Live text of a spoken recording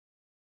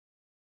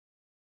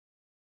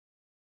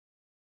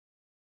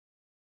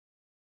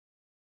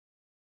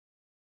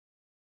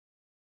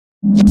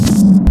What's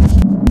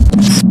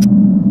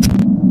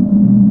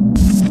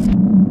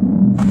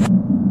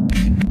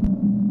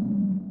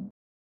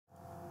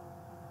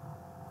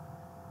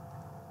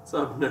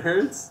up,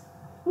 nerds?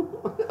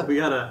 we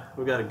got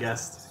a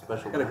guest.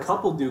 Special Got a guest?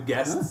 couple new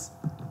guests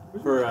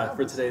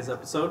for today's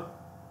episode.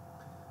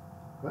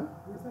 What?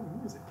 Where's that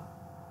music?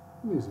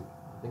 Music.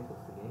 I think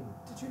that's the game.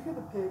 Did you hear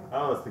the pig?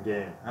 Oh, it's the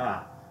game.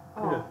 Ah.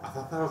 Oh. I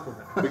thought that was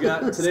what We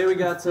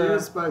got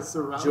Confused by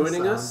surround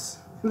joining sound. us.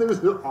 There was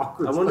an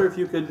awkward. I wonder if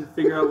you could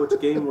figure out which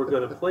game we're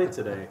gonna play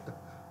today.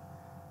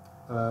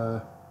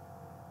 Mario.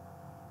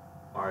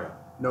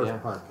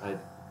 North Park.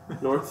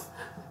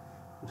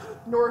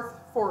 North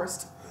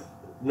Forest.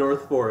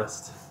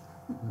 Forest.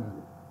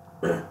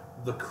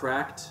 The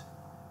cracked,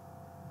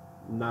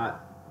 not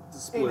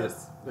split.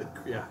 Anus.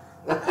 Yeah.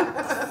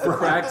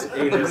 Cracked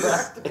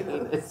anus.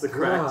 The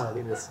cracked God.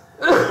 anus.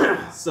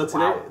 So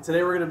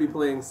today we're gonna be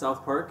playing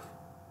South Park,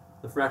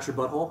 the fractured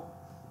butthole.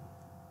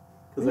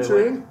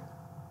 Featuring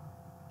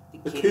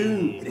The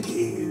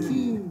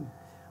Coon.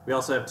 We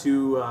also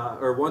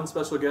have one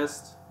special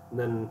guest, and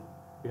then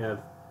we have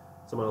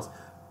someone else.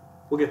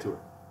 We'll get to her.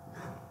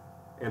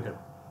 And him.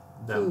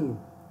 Them.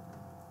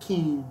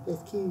 Keen.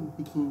 That's Keen.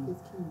 That's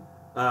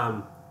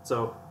Keen.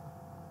 So,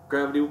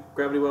 Gravity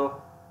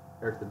Well,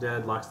 Eric the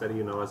Dead, Locksteady,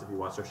 you know us if you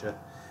watch our shit.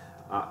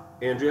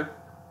 Andrea,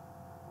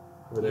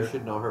 over there. You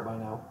should know her by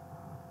now.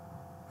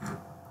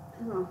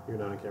 No, You're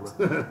not on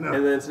camera.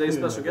 And then today's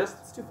special guest,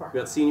 it's too far. we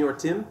got Senior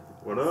Tim.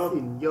 What up?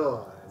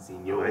 Senor.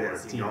 Oh, yeah,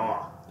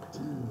 senor.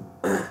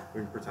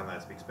 We can pretend that I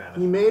speak He Spanish.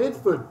 made it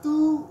for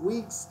 2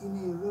 weeks in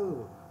a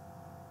row.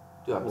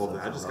 2 episodes. Well,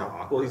 that just got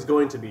awkward. Well, he's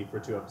going to be for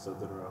 2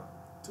 episodes in a row.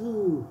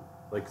 2.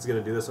 Like, he's going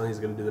to do this one, he's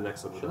going to do the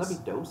next one with Shouldn't that us.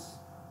 be Dos?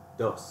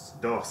 Dos.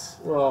 Dos.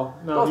 Well,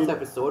 no, Dos he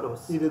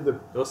episodos. did the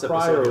Dos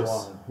prior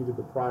episodios. one. He did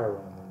the prior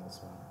one and then this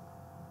one.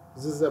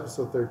 This is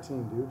episode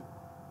 13, dude.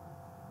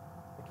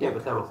 Yeah,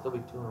 but that would still be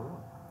 2 in a row.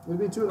 It'd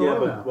be 2 in a Yeah, row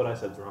but now. what I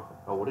said's wrong.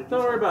 Oh, what did you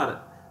Don't say? worry about it.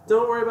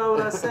 Don't worry about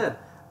what I said.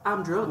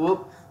 I'm drunk.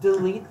 Whoop,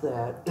 delete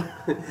that.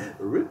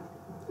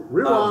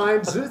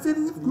 Rewind.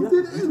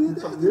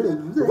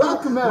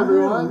 Welcome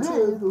everyone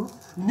to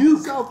New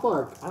South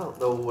Park. I don't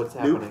know what's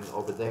happening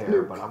over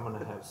there, but I'm going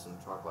to have some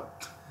chocolate.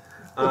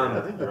 I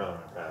think you're on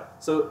my path.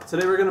 So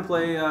today we're gonna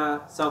play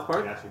South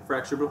Park, I got you.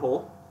 Fractured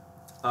Butthole.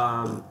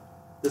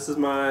 This is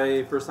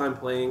my first time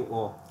playing.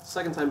 Well,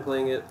 second time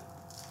playing it.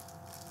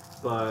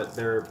 But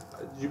did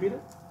you beat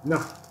it? No,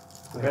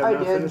 I have I not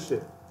did. finished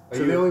it. Are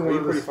So you, the only are one you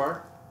of pretty us-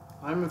 far?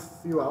 I'm a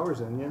few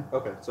hours in, yeah.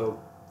 Okay, so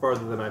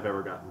farther than I've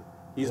ever gotten.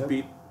 He's Yep.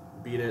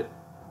 beat it.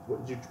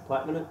 What, did you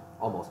platinum it?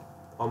 Almost.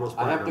 Almost.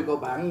 I Platinum. have to go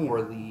back Damn.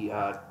 for the...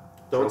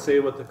 Don't trophy. say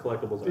what the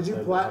collectibles are. Did you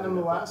I platinum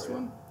the haven't got last that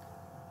one?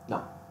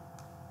 No.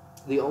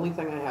 The only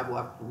thing I have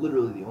left,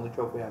 literally the only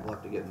trophy I have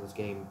left to get in this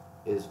game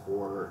is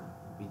for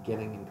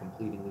beginning and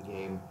completing the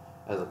game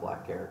as a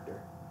black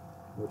character.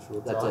 Which we'll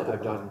That's talk it.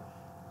 I've about. done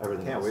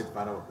everything Can't else. wait to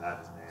find out what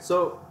that is named. yet.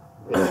 So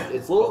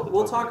It's we'll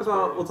called the talk Pokemon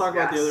about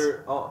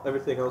Experience. the other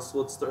everything else.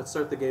 Let's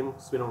start the game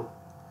so we don't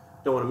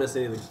want to miss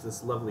any of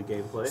this lovely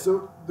gameplay.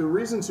 So the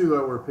reason too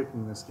that we're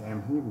picking this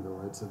game, you can go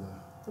right to the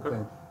Okay.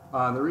 thing.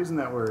 The reason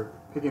that we're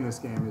picking this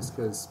game is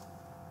because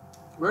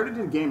we already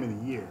did Game of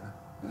the Year,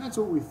 and that's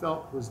what we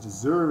felt was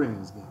deserving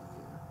as Game of the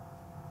Year.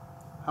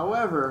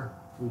 However,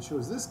 we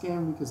chose this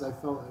game because I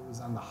felt it was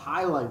on the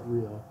highlight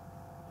reel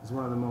as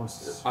one of the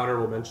most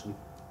Honorable mention.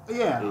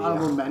 Yeah,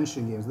 honorable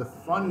mention games, the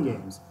fun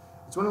games.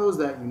 It's one of those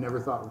that you never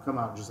thought would come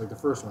out, just like the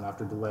first one,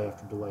 after delay,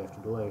 after delay, after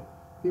delay.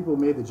 People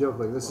made the joke,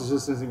 like, this is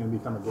just isn't going to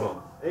become a game.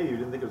 Well, A, you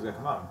didn't think it was going to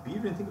come out. B, you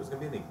didn't think it was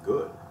going to be any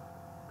good.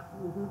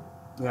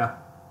 Yeah.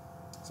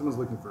 Someone's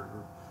looking for a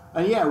group.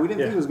 And yeah, we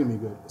didn't think it was going to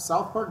be good.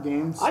 South Park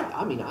games.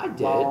 I mean, I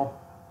did. Well,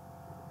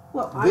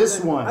 I this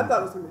didn't. one. I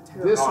thought it was going to be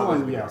terrible. This Oh, it was one,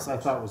 gonna be yes, I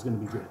garbage. thought was going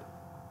to be good.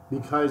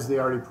 Because they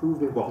already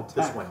proved it Well, with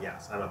the tech. this one,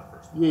 yes. I not the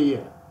first one. Yeah.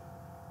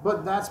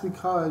 But that's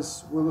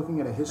because we're looking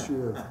at a history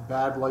of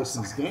bad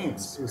licensed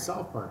games with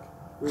South Park.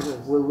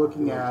 We're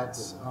looking at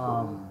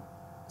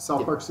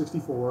South Park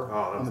 64 Oh,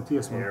 on the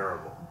that's PS1.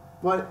 terrible.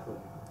 But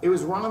it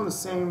was run on the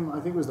same, I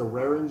think it was the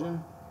Rare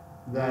engine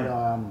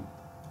that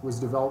was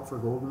developed for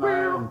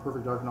GoldenEye and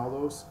Perfect Dark and all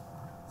those.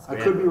 I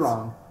could be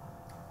wrong,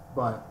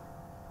 but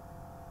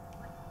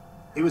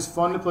it was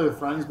fun to play with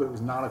friends, but it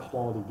was not a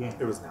quality game.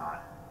 It was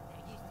not.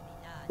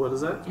 What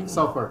is that?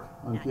 South Park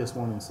on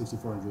PS1 and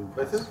 64 and Dreamcast.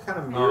 But I think it kind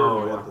of mirrored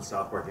Oh, yeah. what the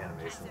South Park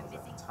animation was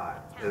at the time.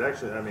 It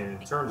actually, I mean, in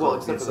terms Well, of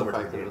except for so the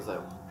much fact that it was game.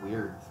 that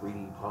weird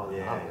 3D polygonal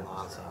Yeah, it's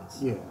nonsense.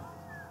 Yeah.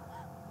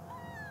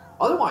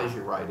 Otherwise,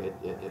 you're right.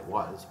 It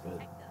was, but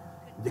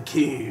The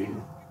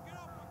King.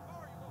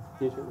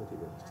 Can you turn the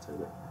TV on just a tiny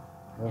bit?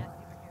 Yeah.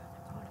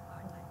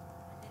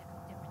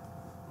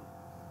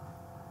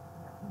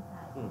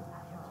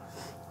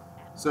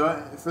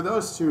 So for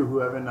those two who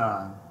haven't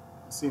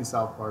seen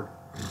South Park,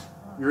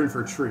 you're in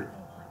for a treat.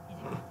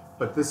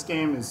 But this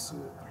game is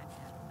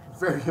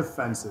very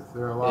offensive.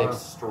 There are a lot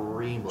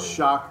extremely. of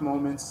shock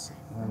moments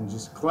and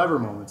just clever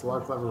moments. A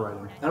lot of clever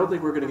writing. I don't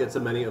think we're going to get so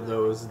many of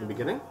those in the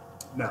beginning.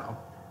 No.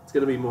 It's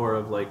going to be more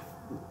of like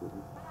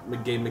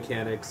game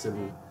mechanics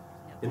and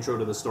intro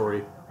to the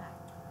story.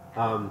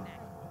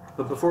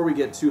 But before we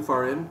get too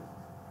far in,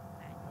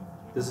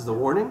 this is a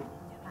warning.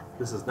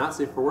 This is not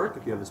safe for work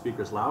if you have the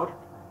speakers loud.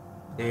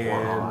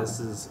 And this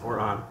is, or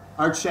on.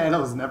 Our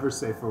channel is never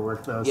safe for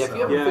work, though. Yeah, if so.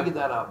 you haven't Yeah. figured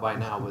that out by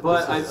now,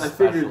 But I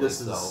figured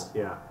this especially is, so.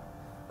 yeah.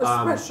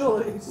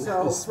 Especially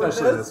so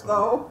especially for this this, one.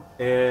 though.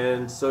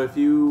 And so if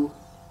you,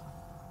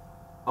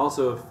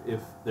 also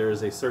if there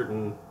is a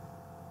certain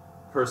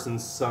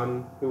person's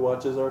son who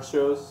watches our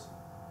shows,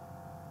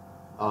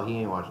 Oh, he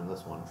ain't watching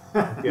this one.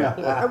 yeah.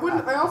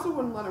 I also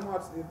wouldn't let him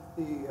watch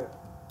the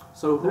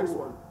So next who,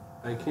 one.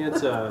 I can't,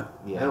 I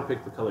don't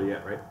pick the color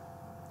yet, right?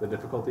 The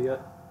difficulty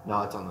yet?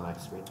 No, it's on the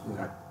next screen.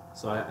 Yeah.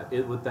 So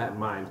with that in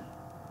mind,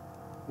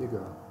 You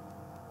go.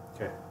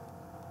 okay.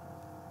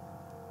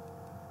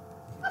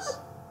 Yes.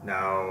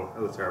 No,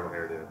 that was a terrible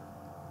hairdo.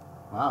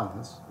 Wow,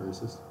 that's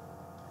racist.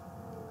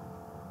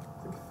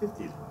 It's like a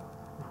 50s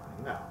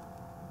one. No.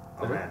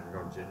 Oh Okay. man, we're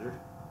going ginger.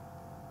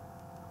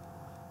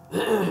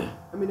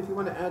 I mean, if you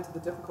want to add to the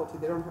difficulty,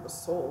 they don't have a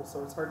soul,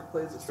 so it's hard to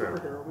play as a True.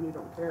 superhero when you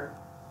don't care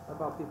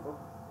about people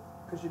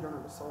because you don't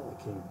have a soul.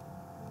 King.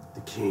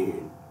 The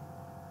king.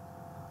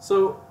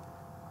 So,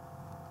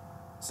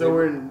 So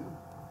we're in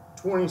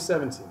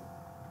 2017.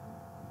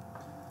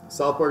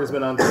 South Park has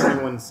been on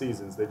 21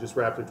 seasons. They just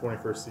wrapped their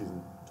 21st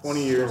season. 20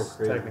 So years,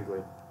 crazy.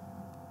 technically.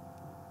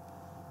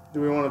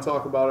 Do we want to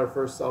talk about our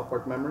first South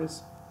Park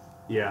memories?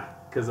 yeah,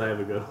 because I have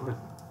a good one.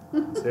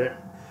 Let's hear it.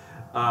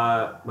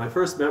 My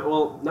first,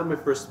 well, not my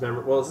first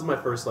memory. Well, this is my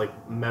first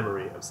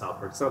memory of South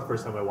Park. It's not the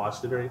first time I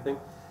watched it or anything,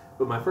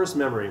 but my first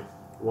memory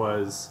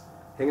was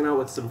hanging out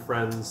with some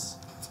friends.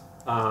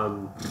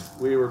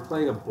 We were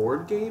playing a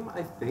board game,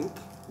 I think.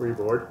 Were you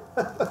bored?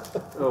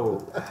 Oh,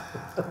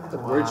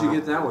 where'd you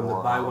get that one? The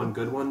buy one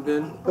good one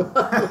bin.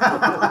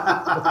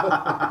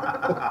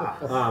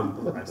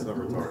 I'm so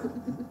retarded.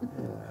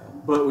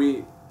 But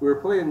we were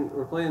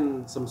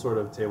playing some sort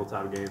of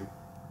tabletop game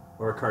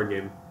or a card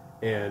game,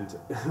 and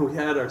we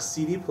had our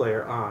CD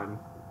player on,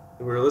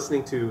 and we were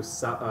listening to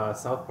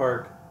South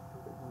Park,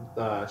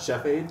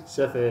 Chef Aid.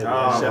 Chef Ed.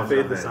 Oh, Chef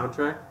Aid, the Chef Aid.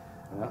 soundtrack.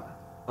 Yeah.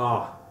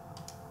 Oh,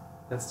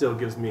 that still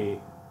gives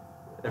me.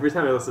 Every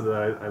time I listen to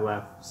that, I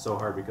laugh so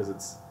hard because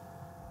it's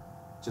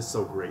just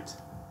so great.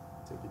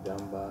 Take you down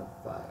by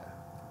fire.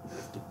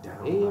 Get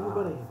down Hey by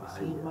everybody, have you fire.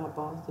 seen my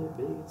balls? They're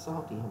big and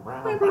salty and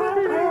brown.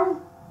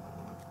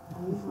 Oh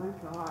my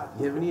god.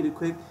 You ever need a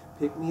quick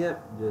pick me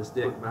up? Just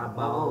stick my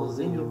balls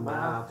in your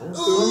mouth.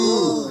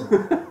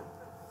 Ooh.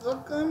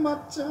 Suck on my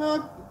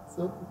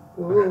chocolate.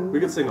 We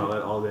could sing all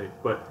that all day,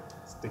 but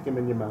Stick him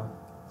in your mouth.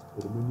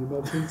 Put him in your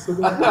mouth and suck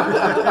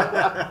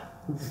on.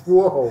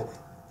 Whoa.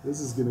 This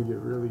is going to get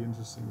really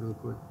interesting real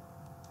quick.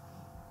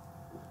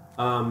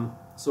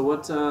 so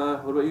what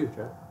about you,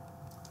 Trav?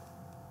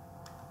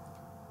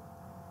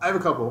 I have a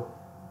couple.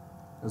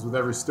 As with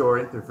every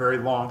story, they're very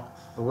long,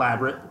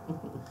 elaborate,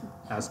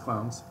 as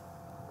clowns.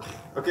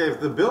 Okay, if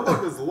the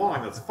build-up is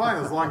long, that's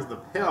fine as long as the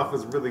payoff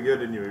is really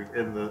good and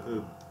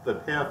the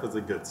payoff is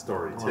a good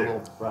story Oh, a too.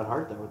 little Bret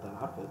Hart there with that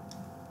outfit.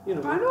 You I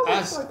know. know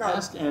it's Ask, like a,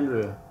 ask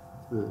Andrea.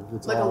 If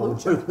it's Like a all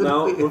lucha.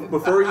 Now,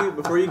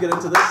 before you get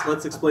into this,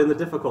 let's explain the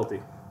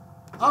difficulty.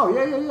 Oh,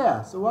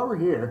 yeah. So while we're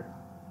here,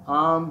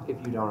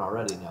 If you don't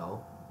already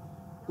know.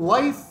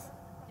 life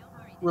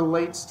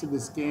relates to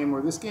this game,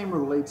 or this game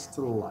relates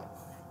to life.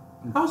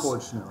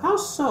 Unfortunately. How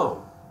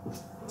so?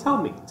 Tell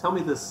me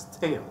this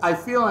tale. I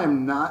feel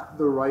I'm not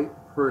the right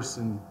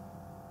person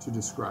to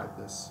describe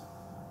this.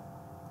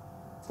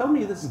 Tell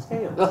me this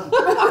tale.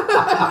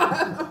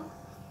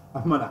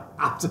 I'm gonna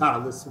opt out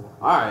of this one.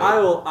 Alright.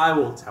 I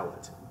will tell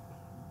it.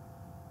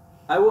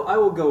 I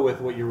will go with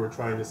what you were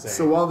trying to say.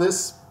 So while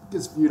this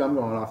gets viewed, I'm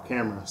going off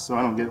camera, so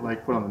I don't get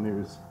put on the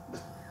news.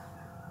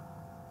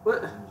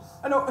 What?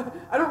 I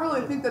don't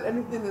really think that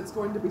anything that's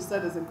going to be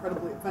said is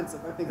incredibly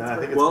offensive. I think it's And I very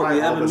think it's Well, probably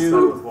we have all a this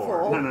new- stuff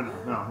before.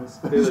 No.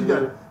 There's a You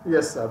got it.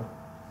 Yes, sub.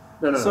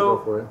 No, So-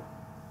 go for it.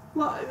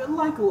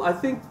 Like I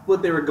think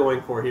what they were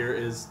going for here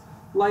is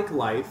like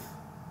life,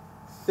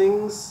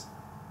 things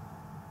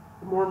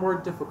are more and more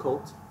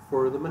difficult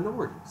for the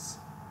minorities.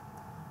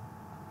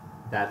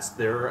 That's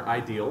their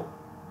ideal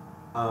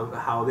of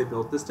how they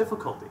built this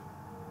difficulty.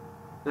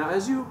 Now,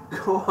 as you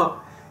go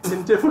up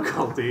in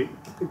difficulty,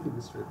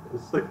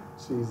 like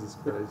Jesus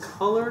the Christ.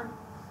 color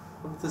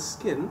of the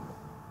skin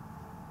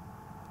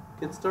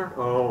gets dark.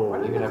 Why Oh,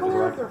 did You're the gonna have to color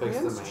go of back their and fix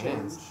hands them change?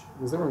 hands.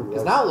 Was there one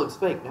Because now it looks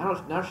fake.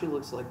 Now she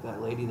looks like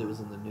that lady that was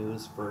in the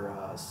news for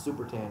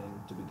super tanning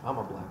to become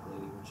a black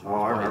lady when she Oh,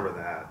 was I white. remember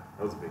that.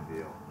 That was a big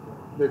deal.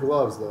 Their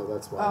gloves, though,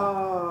 that's why.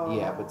 Oh.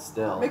 Yeah, but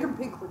still. Make them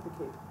pink like the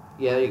cape.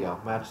 Yeah, there you go.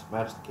 Match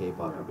the cape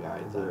up. You'll be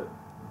alright. is it?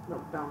 No,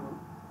 down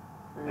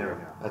one. There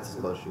we go. That's as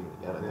close as you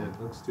can get, I Yeah, think.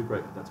 it looks too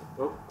bright. That's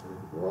oh.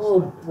 Whoa,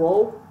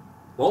 bro.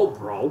 Whoa,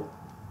 bro.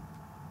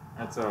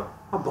 That's A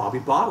Bobby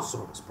bottle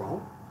service,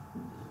 bro.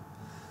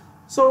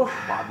 So,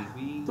 Bobby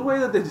B. the way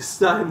that they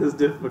designed this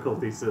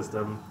difficulty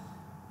system,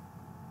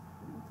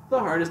 the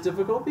hardest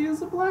difficulty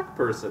is a black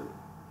person.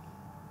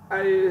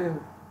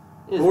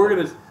 Is- We're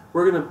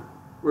gonna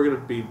we're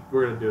gonna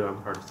do it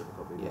on hardest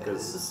difficulty Yeah,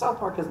 because South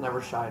Park has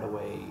never shied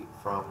away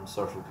from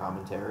social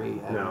commentary,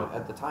 and No.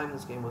 at the time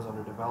this game was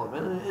under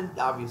development, and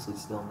obviously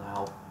still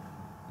now,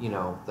 you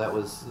know, that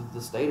was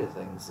the state of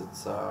things.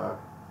 It's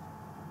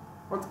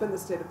What's been the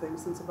state of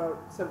things since about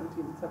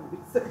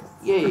 1776?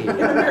 yeah, In yeah,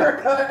 yeah.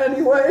 America,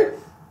 anyway.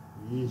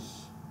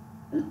 Yeesh.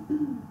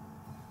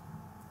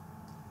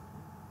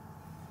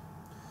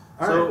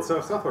 Alright, so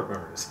South Park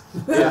memories.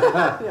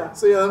 Yeah.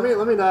 So yeah,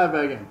 let me dive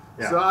back in.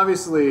 Yeah. So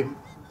obviously,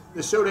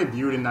 the show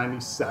debuted in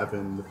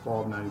 '97, the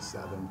fall of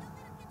 '97.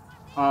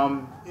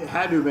 It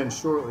had to have been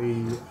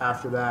shortly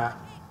after that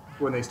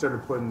when they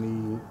started putting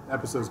the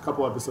episodes, a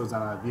couple episodes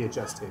on a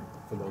VHS tape.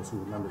 For those who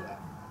remember that,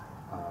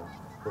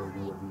 or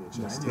know what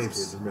VHS 90s tapes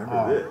kids remember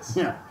are. this.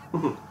 Yeah.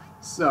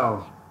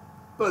 So,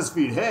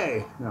 BuzzFeed,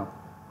 hey, no.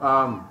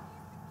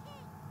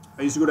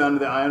 I used to go down to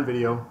the Ion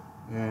Video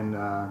in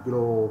good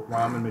old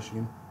Wyoming,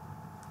 Michigan,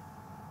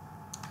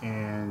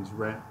 and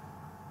rent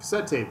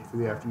cassette tape for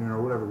the afternoon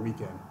or whatever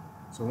weekend.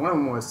 So one of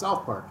them was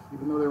South Park.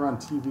 Even though they were on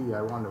TV,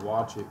 I wanted to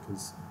watch it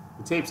because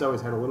the tapes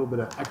always had a little bit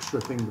of extra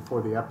thing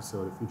before the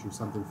episode. It featured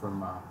something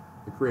from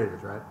the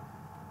creators, right?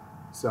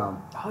 So,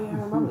 Oh yeah, I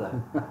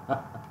remember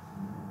that.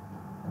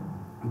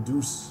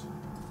 Deuce.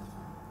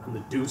 I'm the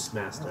Deuce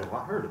Master. I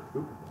heard of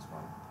poop in this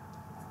one.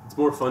 It's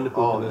more fun to poop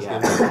Oh in this yeah,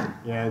 game.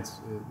 Yeah, it's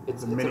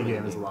the a mini game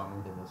mini is a lot more.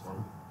 in this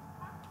one.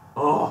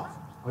 Oh,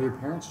 Oh, your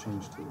parents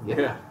changed too.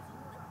 yeah.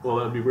 Well,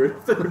 that'd be weird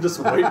if they were just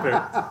white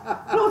parents.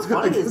 No, what's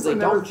funny I guess is I they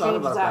never don't thought change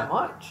about that that.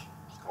 much.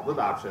 It's called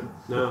adoption.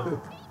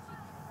 No.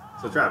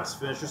 So Travis,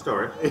 finish your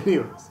story.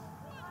 Anyways,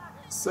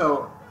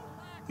 so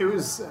it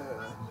was.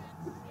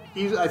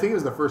 I think it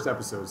was the first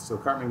episode. So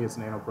Cartman gets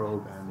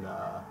nanoprobe and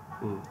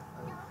the.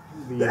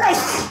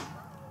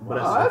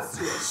 What?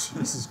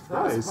 Jesus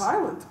That was Christ!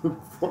 violent.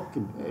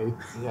 Fucking A. You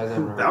guys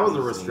haven't heard That was of a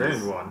these restrained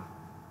things? one.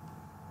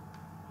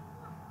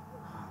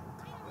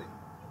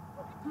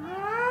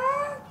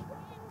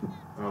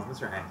 Oh, it's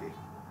Mr. Hanky.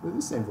 With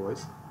the same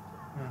voice.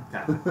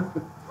 Okay.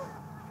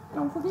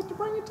 Don't forget to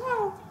bring your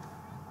towel.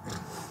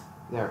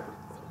 There.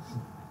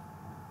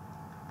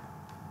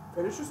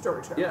 Finish your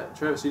story, Trevor. Yeah,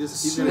 Travis, you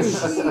just keep finishing.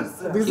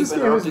 Jesus. Because this Keep game is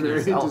interrupting very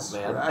yourself,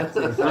 man.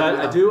 distracting. But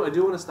I do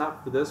want to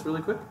stop for this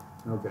really quick.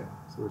 Okay,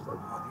 so it's like.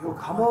 Yo,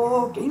 come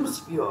on, Game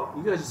Sphere.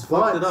 You guys just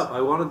But- fucked it up.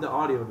 I wanted the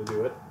audio to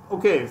do it.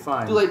 Okay,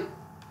 fine. Too late.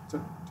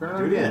 Turn it on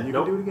Do it again. again. You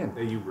Nope. can do it again.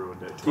 Hey, you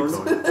ruined it. Keep Turn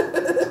going.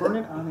 Turn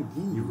it on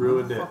again. You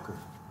ruined it. motherfucker.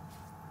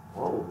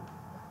 Whoa.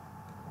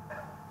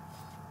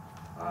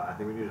 I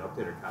think we need to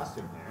update our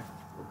costume here.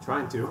 I'm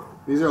trying to.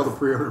 These are all the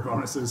pre-order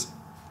bonuses.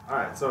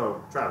 Alright,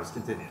 so Travis,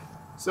 continue.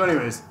 So,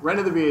 anyways,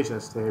 rented the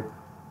VHS tape,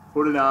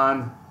 put it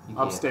on You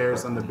can't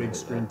upstairs put on the any big of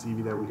screen that.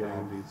 TV that we Yeah,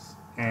 had. these.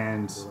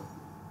 And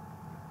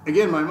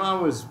again, my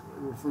mom was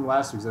from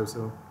last week's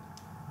episode.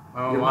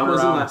 My mom Your mom wandered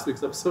was in around. last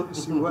week's episode.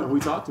 She was, we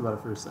talked about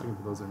it for a second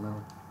for those that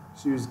remember.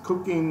 She was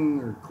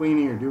cooking or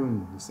cleaning or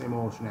doing the same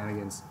old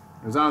shenanigans.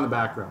 It was on in the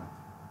background.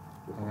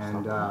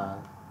 And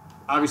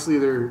obviously,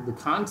 the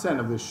content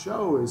of this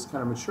show is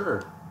kind of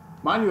mature.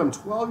 Mind you, I'm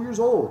 12 years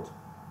old,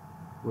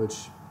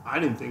 which I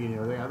didn't think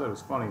anything. I thought it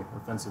was funny,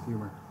 offensive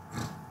humor.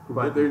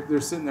 But they're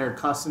sitting there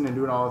cussing and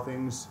doing all the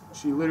things.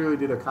 She literally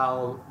did a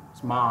Kyle's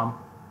mom.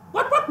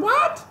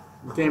 What?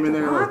 And came in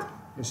there like,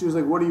 and she was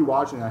like, "What are you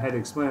watching?" I had to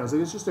explain. I was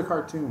like, "It's just a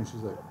cartoon." And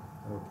she's like,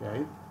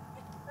 "Okay."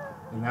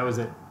 And that was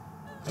it.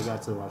 I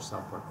got to watch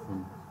South Park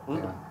from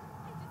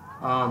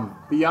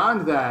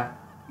beyond that,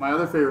 my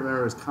other favorite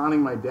memory was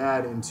conning my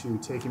dad into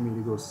taking me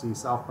to go see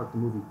South Park the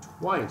movie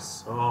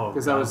twice Oh,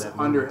 because I God, was that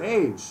movie.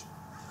 underage,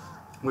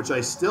 which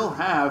I still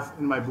have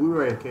in my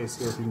Blu-ray case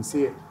here. If you can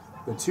see it,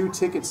 the 2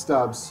 ticket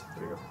stubs.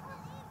 There you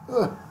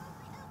go.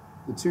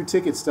 The 2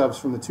 ticket stubs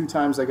from the 2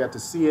 times I got to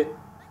see it,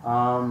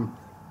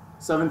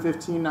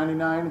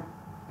 $7.15.99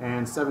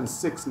 and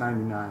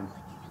 $7.6.99.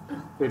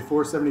 Paid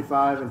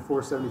 $4.75 and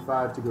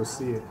 $4.75 to go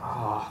see it.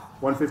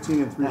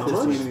 $1.15 and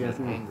 $3.15 in the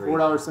afternoon. Angry.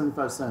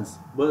 $4.75.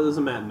 But it was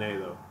a matinee,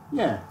 though.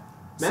 Yeah.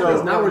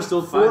 Matinees now we're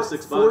still $5,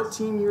 $6.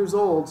 14 years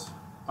old.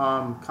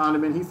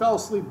 Condiment. He fell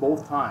asleep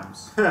both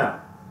times.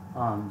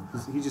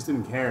 'Cause he just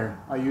didn't care.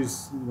 I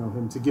used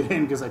him to get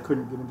in because I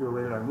couldn't get into a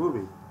rated R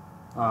movie.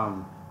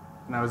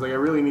 And I was like, I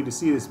really need to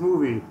see this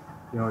movie.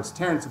 It's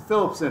Terrence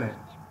Phillips in it.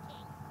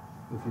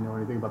 If you know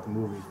anything about the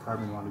movie,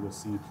 Cartman wanted to go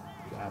see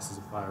The Asses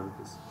of Fire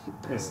because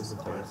This is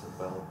Terrence and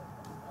Bell.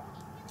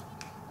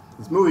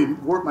 this movie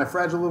warped my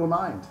fragile little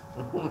mind.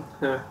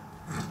 My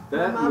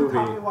That mom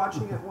caught me movie.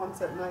 watching it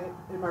once at night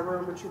in my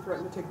room, and she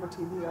threatened to take my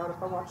TV out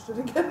if I watched it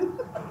again.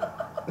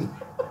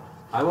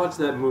 I watched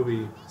that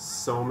movie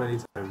so many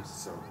times.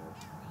 So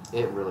good.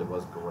 It really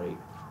was great.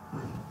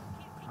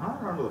 I don't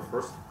remember the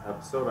first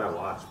episode I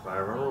watched, but I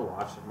remember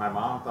watching. My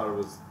mom thought it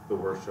was the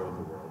worst show in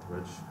the world,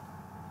 which,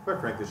 quite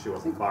frankly, she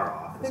wasn't far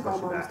off. I think all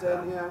especially moms back did,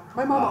 then. yeah.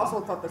 My mom also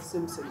thought The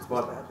Simpsons was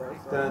But bad, though.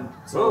 So. then,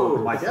 so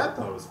Whoa. my dad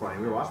thought it was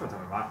funny. We were watching one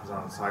time. My mom was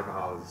on and talking about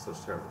how it was such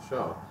a terrible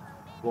show.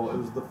 Well, it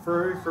was the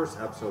very first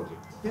episode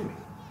with Timmy,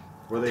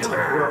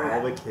 where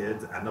all the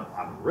kids end up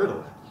on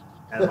Ritalin.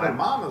 And my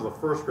mom is a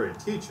first grade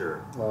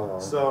teacher, Oh.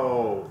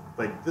 so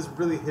like this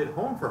really hit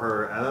home for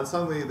her. And then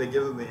suddenly they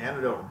give them the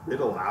antidote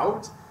riddle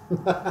out,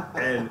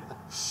 and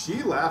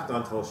she laughed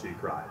until she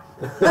cried.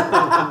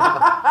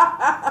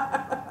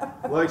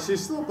 Like she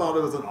still thought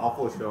it was an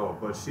awful show,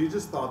 but she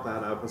just thought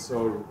that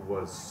episode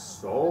was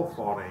so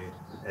funny,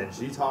 and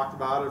she talked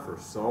about it for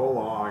so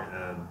long.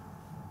 And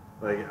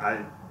like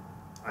I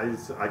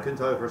couldn't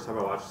tell you the first time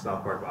I watched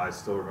South Park, but I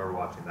still remember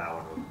watching that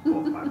one with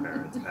both my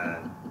parents.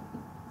 And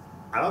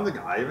I don't think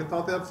I even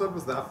thought the episode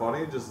was that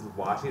funny. Just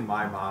watching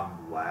my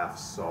mom laugh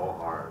so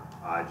hard,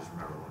 I just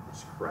remember like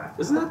just cracking.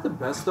 Isn't that the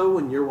best though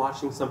when you're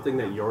watching something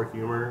that your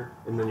humor,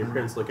 and then your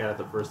parents look at it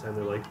the first time,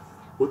 they're like,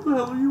 "What the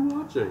hell are you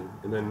watching?"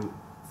 And then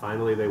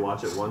finally they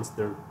watch it once,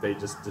 they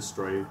just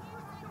destroy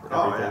everything.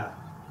 Oh yeah.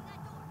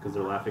 Because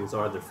they're laughing so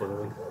hard, they're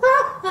flailing.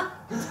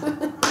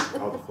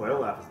 Oh, the flail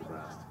laugh is the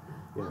best.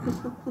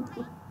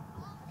 Yeah.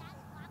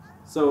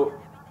 So,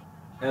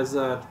 as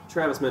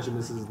Travis mentioned,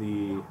 this is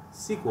the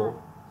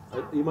sequel.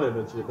 You might have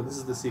mentioned it, but this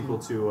is the sequel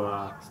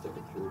to Stick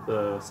it through.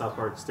 the South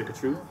Park Stick of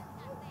Truth.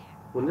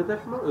 When did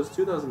that come out? It was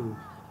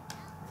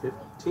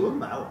 2015? Wasn't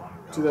that long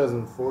ago.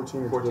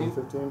 2014 or 14?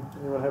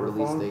 2015. Anyone have a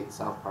Release phone? date: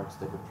 South Park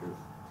Stick of Truth.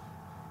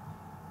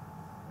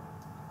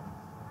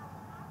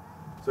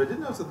 So I did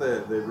notice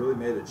that they really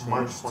made a change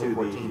March to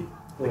 2014.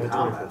 the Yeah,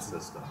 combat 2014.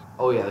 system.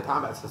 Oh yeah, the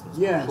combat system is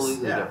Yes.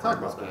 completely Yeah, different talk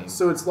in this about that. game.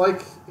 So it's like,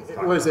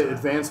 talk what is about it, that.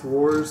 Advanced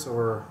Wars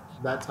or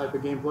that type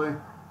of gameplay?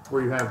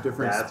 Where you have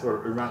different... That's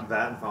what remember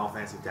that in Final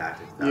Fantasy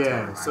Tactics. That's what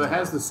yeah, so it reminds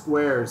has me the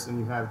squares and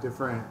you have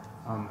different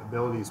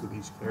abilities with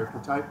each character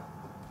type.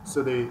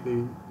 So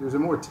there's a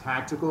more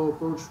tactical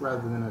approach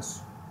rather than a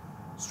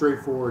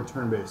straightforward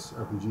turn-based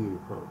RPG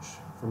approach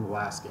from the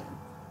last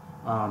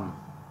game.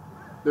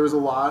 There was a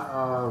lot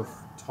of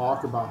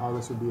talk about how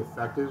this would be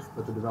effective,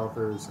 but the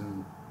developers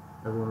and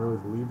everyone really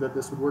believed that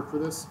this would work for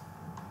this.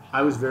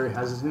 I was very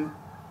hesitant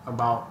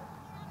about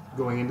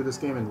going into this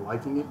game and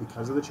liking it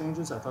because of the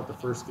changes. I thought the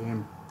first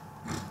game,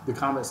 the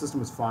combat system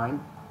was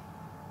fine,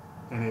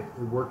 and it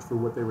worked for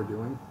what they were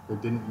doing. They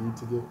didn't need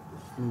to get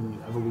any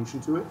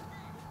evolution to it.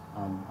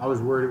 I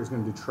was worried it was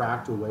going to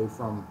detract away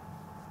from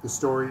the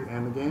story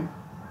and the game,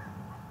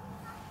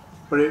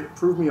 but it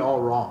proved me all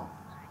wrong.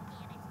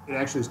 It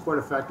actually is quite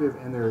effective,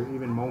 and there are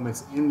even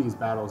moments in these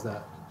battles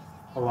that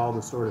allow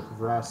the story to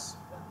progress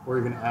or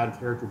even add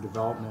character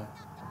development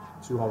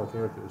to all the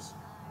characters.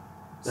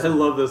 I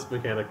love this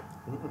mechanic.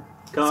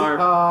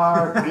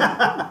 Car.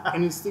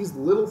 And it's these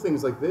little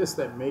things like this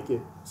that make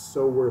it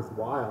so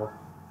worthwhile.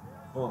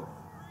 Well,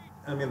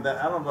 I mean,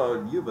 I don't know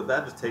about you, but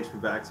that just takes me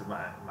back to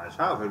my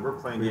childhood. We're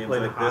playing Were you games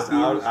playing like this hockey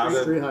in the out of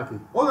Street hockey.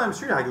 well, I'm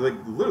street hockey, like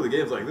literally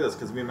games like this,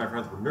 because me and my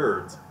friends were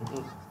nerds,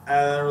 and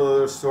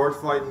they're sword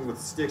fighting with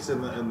sticks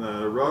in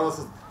the road. It's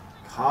just,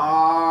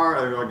 car,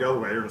 and I go the other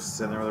way. You're just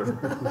sitting there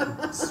with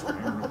their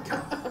swinging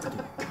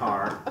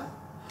car.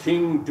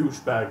 King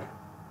Douchebag.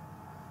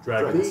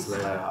 Dragon These-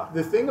 Slayer.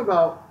 The thing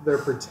about their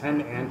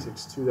pretend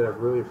antics, too, that I've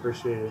really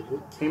appreciated,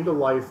 it came to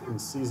life in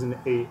Season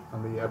 8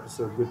 on the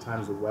episode Good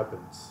Times with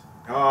Weapons.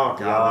 Oh god,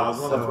 Yeah, that was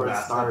one so of the it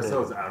best started.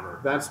 episodes ever.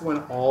 That's when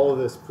all of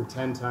this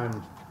pretend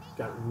time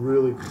got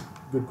really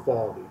good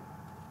quality.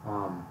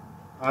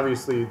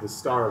 Obviously, the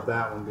star of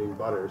that one being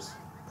Butters,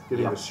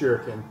 getting Yep. the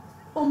shuriken.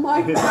 Oh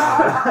my His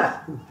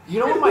god! You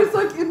know what my He's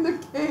like in the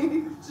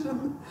cage.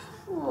 And,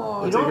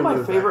 oh, You Take know him what to my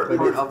the favorite back.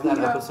 part of that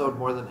Yeah. episode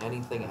more than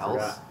anything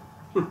else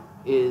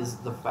is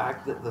the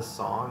fact that the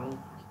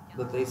song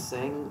that they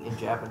sing in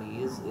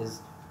Japanese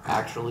is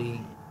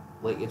actually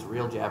like it's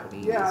real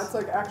Japanese. yeah, it's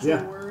like actual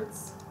Yeah.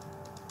 words.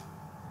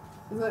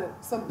 Is it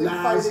something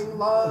Lads. fighting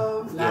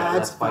love? Yeah,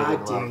 that's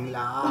fighting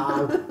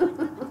love.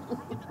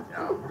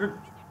 Yeah, good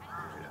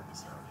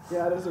episode.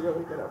 Yeah, it is a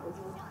really good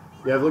episode.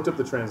 Yeah, I've looked up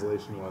the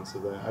translation once, so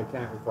that I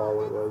can't recall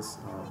what it was,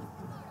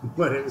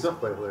 but it was So-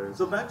 quite hilarious.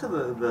 So back to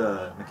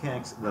the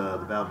mechanics, the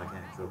battle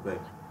mechanics, real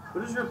quick.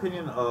 What is your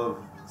opinion of?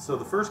 So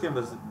the first game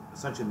was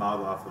essentially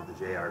modeled off of the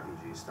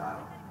JRPG style.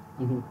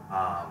 Mhm.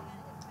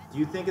 Do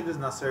you think it is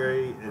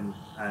necessary, and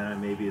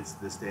maybe it's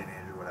this day and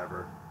age or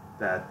whatever,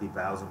 that the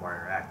battles are more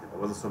interactive? It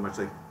wasn't so much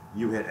like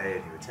you hit A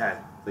and you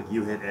attack, like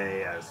you hit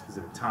A at a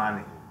specific time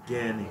and you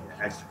again, and you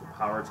get extra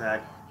power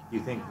attack. Do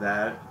you think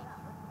that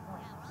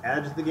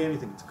added to the game? Do you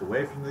think it took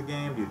away from the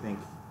game? Do you think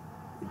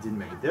it didn't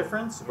make a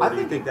difference, or I do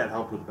you think think that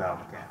helped with the battle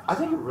mechanics? I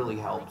think it really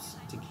helps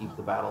to keep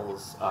the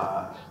battles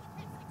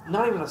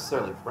not even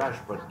necessarily fresh,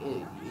 but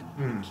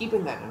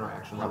keeping that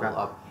interaction level Okay.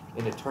 up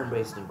in a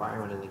turn-based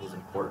environment. I think is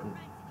important.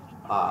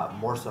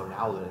 More so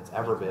now than it's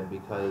ever been,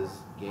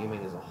 because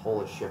gaming as a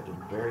whole has shifted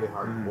very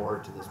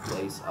hardcore to this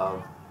place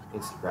of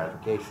instant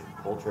gratification.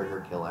 Pull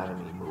trigger, kill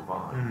enemy, move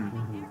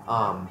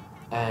on.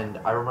 And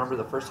I remember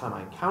the first time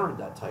I encountered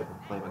that type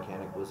of play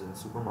mechanic was in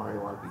Super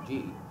Mario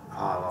RPG. Oh,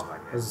 I love that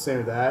It game. was the same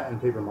with that,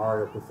 and Paper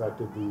Mario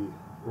perfected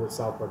what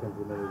South Park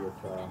implemented with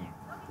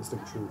the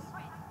Stick of Truth.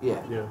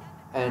 Yeah. Yeah.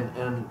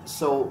 And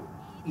so,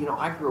 you know,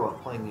 I grew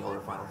up playing the older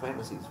Final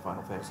Fantasies.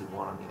 Final Fantasy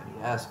 1 on the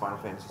NES. Final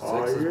Fantasy 6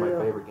 Oh, is my yeah.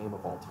 favorite game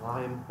of all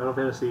time. Final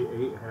Fantasy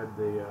VIII had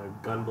the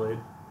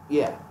Gunblade.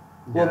 Yeah.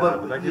 Well, Yeah,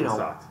 but that you game know,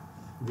 sucked.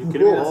 Are you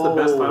kidding me? That's the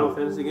best Whoa. Final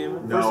Fantasy game?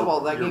 First No, of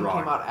all, that you're game wrong.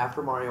 came out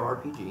after Mario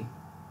RPG.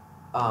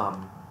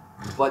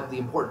 But the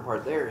important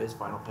part there is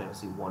Final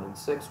Fantasy 1 and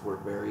 6 were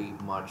very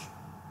much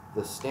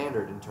the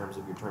standard in terms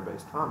of your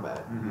turn-based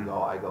combat. You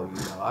go, I go, you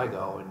go, I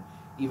go, and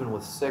even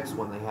with 6,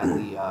 when they had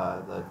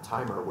the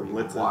timer where you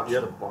could Blitzes, watch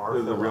yep, the bar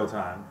the fill real up.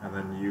 time, and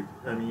then you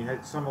had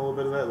a little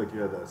bit of that, like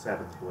you had the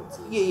Sappin's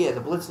blitzes. Yeah,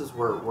 the blitzes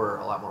were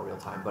a lot more real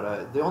time,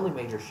 but the only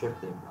major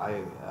shift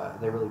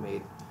they really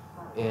made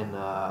in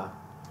oh,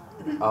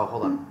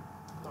 hold on.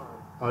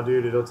 Oh,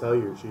 dude, it'll tell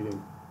you you're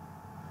cheating.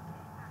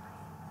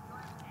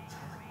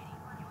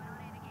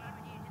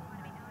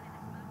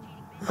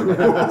 So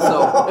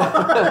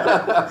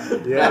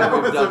Yeah. now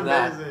we've That's done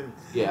that. amazing.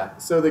 Yeah,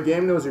 So the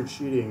game knows you're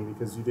cheating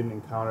because you didn't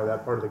encounter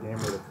that part of the game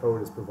where the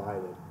code is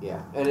provided.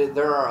 yeah, and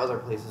there are other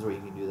places where you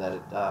can do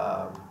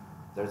that.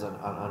 There's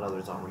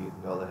another zone where you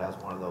can go that has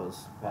one of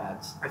those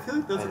pads. I feel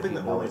like that's And the if thing you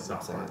that know only it, South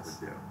makes Park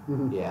sense.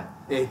 would do. Yeah,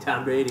 Hey,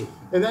 Tom Brady.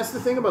 And that's the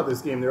thing about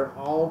this game. There are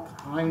all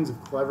kinds of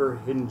clever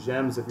hidden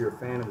gems if you're a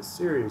fan of the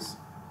series.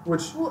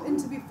 Which, Well, and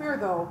to be fair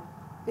though,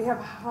 they have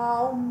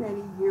how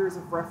many years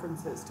of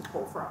references to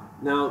pull from?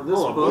 Now, this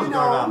Hold on, book, what's You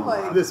going know, on?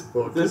 like- this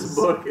book this is...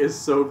 book is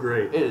so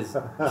great. it is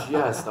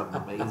just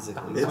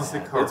amazingly It's the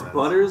sad. car- It's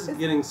Butters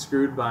getting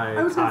screwed by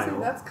I was going to say Kyle.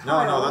 that's No,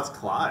 Kyle. no, that's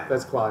Clyde.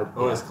 That's Clyde.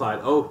 Oh, it's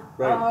Clyde. Oh,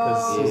 right,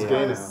 because Oh, he's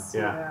gay now. yes,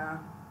 Yeah.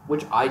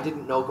 Which I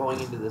didn't know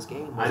going into this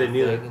game. Was I didn't a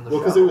either. thing in the Well,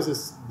 because show. it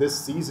was this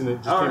season,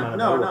 it just came out of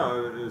no,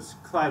 nowhere. no, it was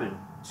Clyde and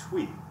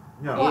Tweet.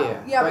 No, Yeah. Well, yeah,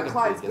 Craig but and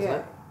Clyde's Tweak, isn't gay.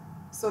 it?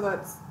 So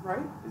that's right.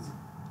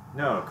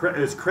 no, it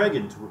was Craig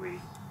and Tweet.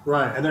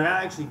 Right. And they're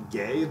not actually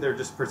gay, they're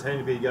just pretending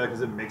to be together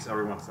because it makes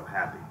everyone so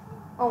happy.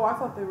 Oh, I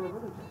thought they were really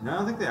gay. No, I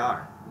don't think they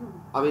are.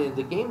 I mean,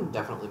 the game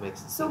definitely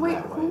makes it So seem wait,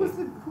 that who way.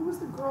 was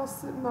the girl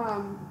sitting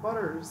on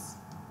Butters?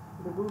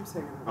 The boobs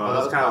hanging out. Oh,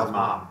 that's was Kyle's Kyle's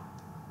mom.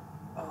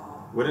 Oh.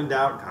 When in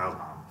doubt, Kyle's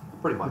mom.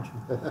 Pretty much.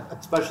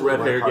 Especially red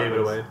where hair gave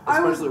it Cartman's- away.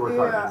 Especially where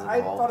Cartman's I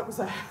involved. thought it was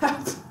a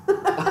hat.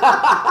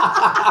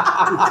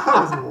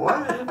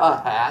 What?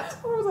 A hat. I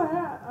thought it was a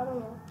hat. I don't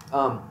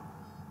know.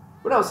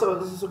 But no,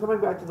 so coming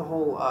back to the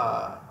whole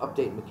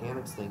update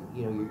mechanics thing,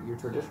 you know, your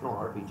traditional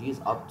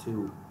RPGs up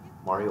to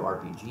Mario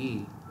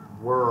RPG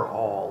were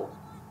all,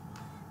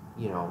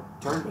 you know,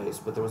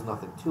 turn-based, but there was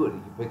nothing to it.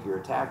 You pick your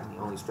attack, and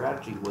the only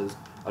strategy was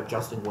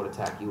adjusting what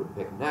attack you would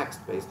pick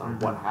next based on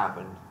what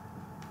happened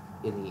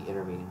in the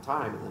intervening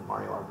time. And then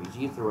Mario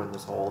RPG threw in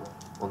this whole,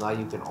 well, now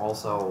you can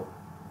also,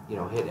 you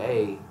know, hit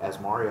A as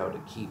Mario to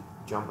keep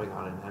jumping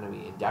on an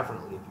enemy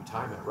indefinitely if you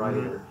time it right,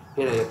 or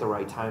hit A at the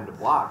right time to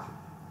block.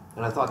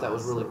 And I thought that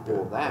was really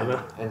cool then.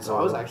 And so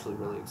I was actually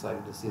really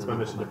excited to see It's them my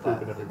mission to implement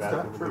poop in every that.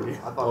 bathroom It's in the true.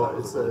 game. I thought that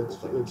was a really cool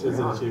thing. it's Is it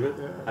an an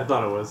achievement? I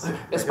thought it was.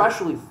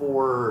 Especially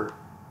for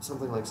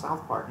something like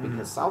South Park,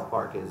 because South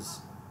Park is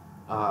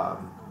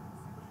kind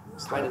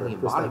of the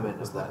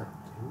embodiment of that.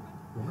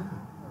 Yeah.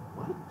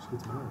 What? She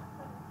gets mad.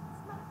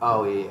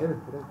 Oh, yeah. Hey, it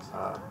is.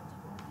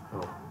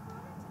 Oh.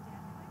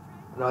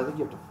 No, I think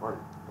you have to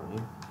fart, don't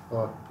you?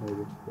 Oh,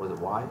 maybe. Was it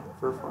Y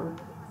for fart?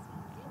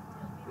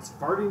 Is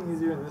farting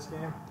easier in this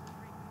game?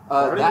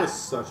 Farting That was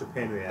such a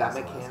pain in the ass. that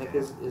in the last mechanic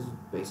game. is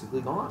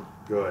basically gone.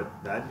 Good.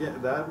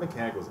 That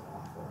mechanic was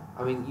awful.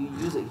 I mean, you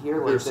use it here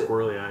They're like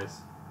squirrely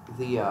eyes.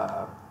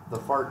 the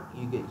fart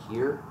you get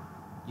here,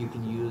 you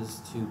can use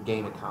to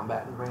gain a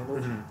combat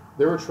advantage.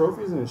 There were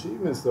trophies and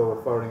achievements, though,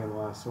 with farting in the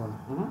last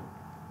one.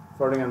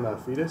 Farting on the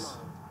fetus.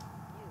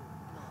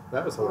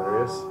 That was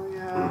hilarious. Oh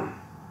yeah.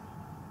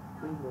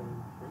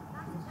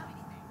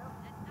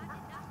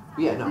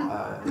 Yeah,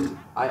 no,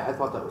 I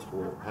thought that was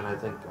cool, and I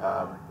think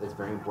it's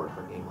very important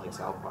for a game like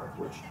South Park,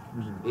 which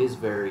is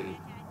very,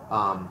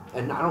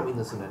 and I don't mean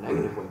this in a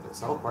negative way, but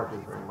South Park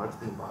is very much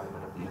the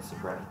embodiment of the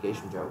instant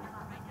gratification joke.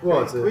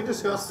 Well, it's Can we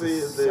discuss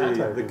it's a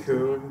satire the thing,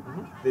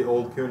 coon, the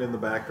old coon in the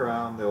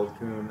background, the old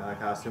coon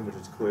costume, which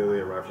is clearly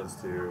a reference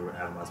to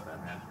Adam West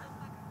Batman.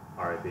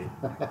 R.I.P.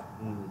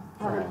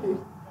 R.I.P.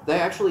 They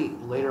actually,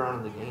 later on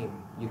in the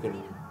game, you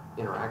can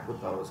interact with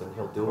those, and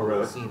he'll do a Oh, little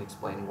really? scene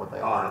explaining what they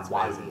Oh, are and that's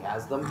why amazing. he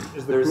has them.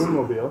 Is the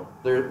Goonmobile.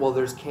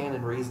 There's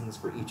canon reasons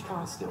for each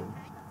costume.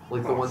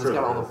 Like the Oh, one sure that's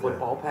got all there the is, yeah.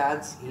 football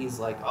pads, he's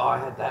like, oh, I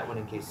had that one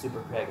in case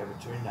Super Craig ever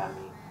turned on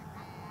me.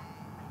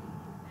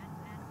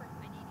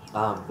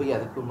 But yeah,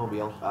 the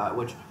Coonmobile,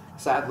 which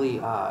sadly,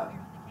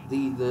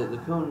 the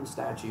Coon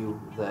statue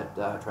that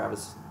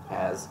Travis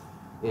has,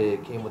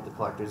 it came with the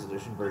collector's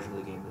edition version of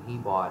the game that he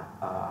bought.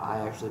 I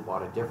actually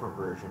bought a different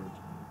version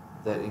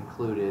that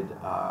included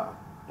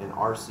an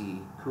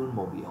RC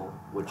Coonmobile,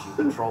 which you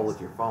control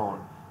with your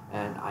phone.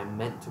 And I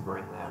meant to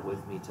bring that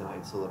with me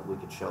tonight so that we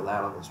could show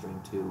that on the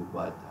stream too,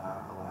 but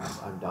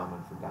alas, I'm dumb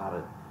and forgot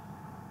it.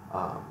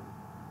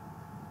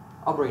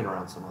 I'll bring it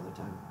around some other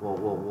time.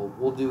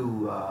 We'll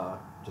do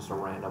just a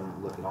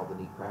random look at all the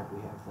neat crap we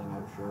have thing,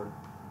 I'm sure.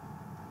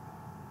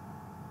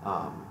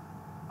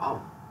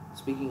 Oh,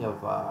 speaking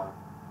of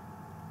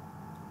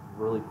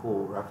really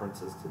cool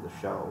references to the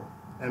show,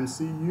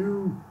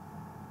 MCU.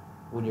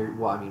 when you're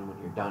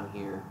done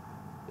here,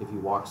 if you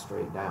walk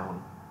straight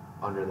down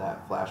under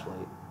that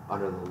flashlight,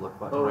 under the look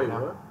button Oh, right wait,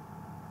 now. what?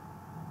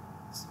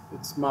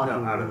 It's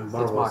mocking No, out of the it. It's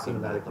Marvel mocking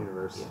Cinematic the-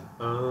 Universe,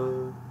 Yeah.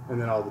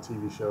 and then all the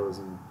TV shows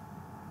and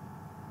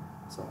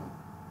so on.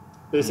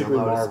 Basically,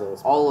 You'll notice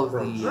Marvel's all of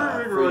approach. the They're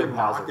Freedom really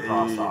Pals are mock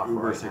crossed a off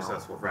uber right now.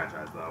 successful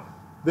franchise, though.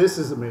 This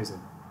is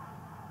amazing.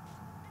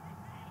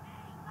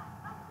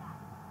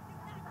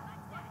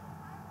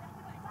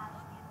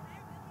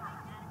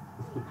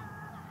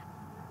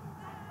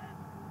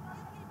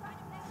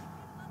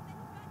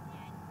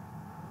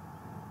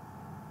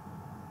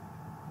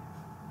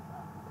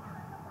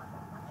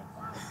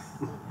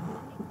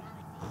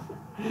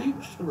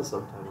 Turn the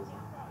subtitles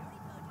on.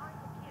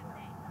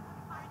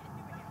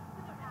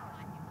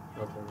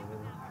 I'll turn it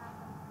in.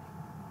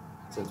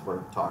 Since we're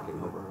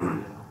talking over, you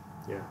know.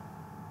 Yeah.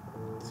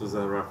 So is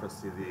that a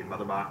reference to the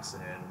Mother Box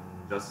in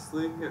Justice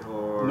League,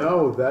 or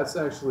No, that's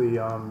actually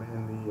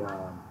in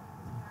the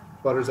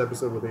Butters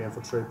episode where they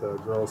infiltrate the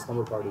girls'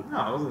 slumber party.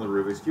 No, it wasn't the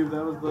Rubik's Cube.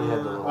 That was They had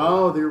the the. little-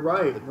 Oh, you're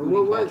right. The What-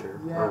 booty what- catcher,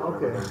 Yeah, or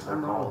whatever okay. they're I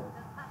know. called.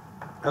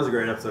 That was a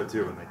great episode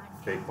too when they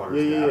fake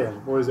Butter's Yeah, yeah, death. yeah.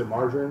 What is it,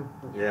 margarine?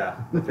 Yeah,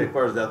 the fake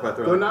Butter's death by Go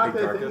throwing knock the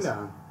that pig thing carcass.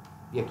 down.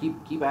 Yeah,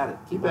 keep at it.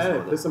 Keep messing at it.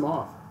 with Piss them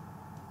off.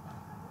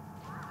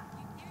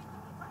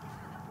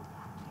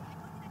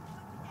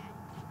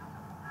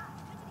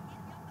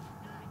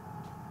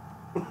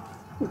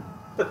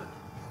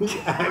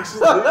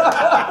 Actually,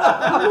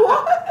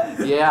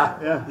 Yeah.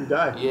 yeah, you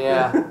die.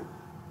 Yeah.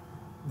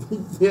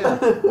 Yeah.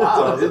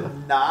 Wow, I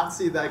did not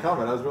see that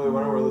coming. I was really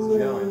wondering where this was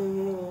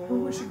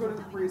going. We should go to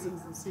the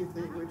raisins and see if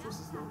the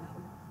waitresses know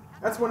anything.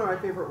 That's one of my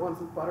favorite ones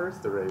with Butters.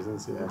 The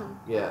raisins, yeah.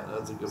 Yeah,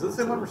 that's a good Was one. this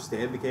the one too. where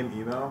Stan became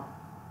emo?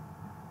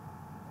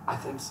 I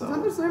think Is that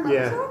so. the same Yeah,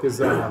 episode?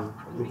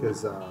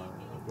 because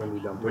Wendy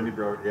dumped Wendy him.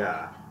 broke.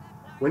 Yeah.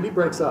 Wendy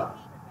breaks up.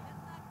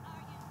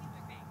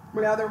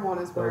 The other one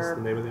is That was where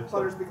the name of the episode?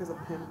 Butters because of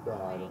him.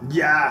 I don't-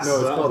 Yes. No,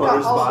 it's that called one.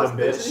 Butters all of Bottom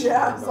his Bitch.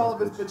 Yeah, it's all of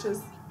his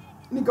bitches.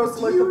 And he goes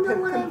to like the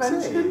pimp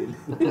convention.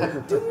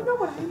 Do you know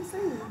what I'm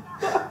saying?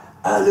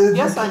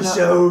 Yes, I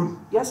know.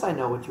 Yes, I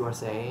know what you are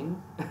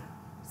saying.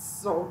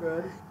 So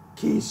good.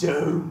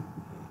 Keyshawn.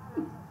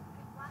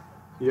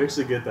 You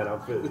actually get that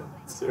outfit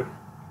too.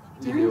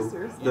 Do You you do.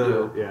 seriously? You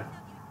do. Yeah.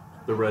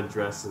 The red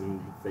dress and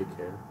fake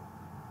hair.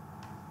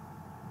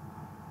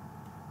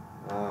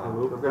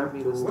 Go grab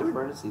me this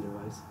emergency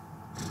device.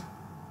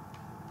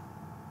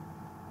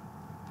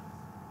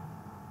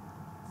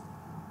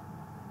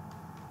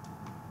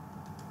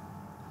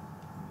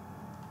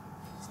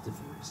 It's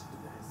diffused,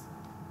 guys.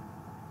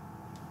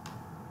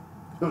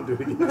 Don't do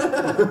it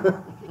again.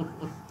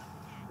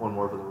 One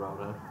more for the road,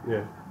 huh?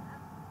 Yeah.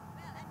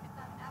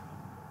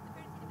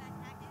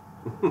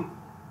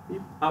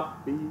 Beep,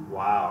 pop, beep.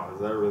 Wow, is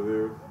that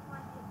really?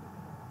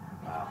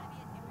 Wow.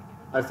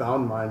 I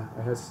found mine.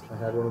 I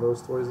had one of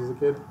those toys as a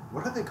kid.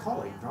 What are they called?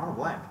 Like, drawing a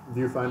blank.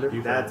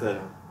 Viewfinder. That's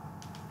it.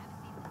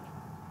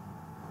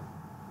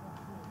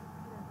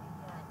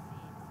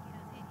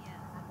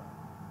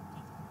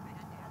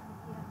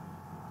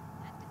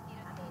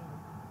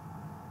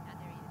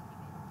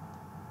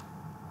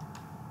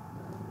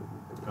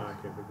 Oh, I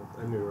can't think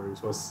of. I knew where he was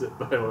supposed to sit,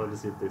 but I wanted to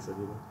see if they said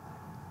anything.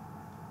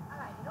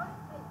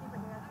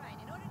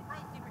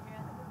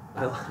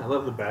 I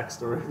love the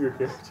backstory of your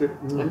character.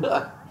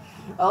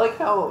 I like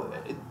how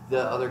the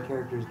other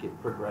characters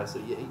get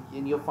progressive,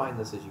 and you'll find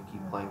this as you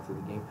keep playing through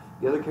the game.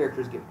 The other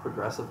characters get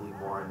progressively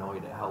more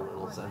annoyed at how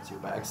little sense your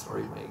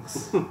backstory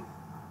makes.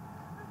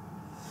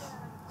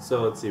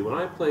 So let's see. When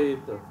I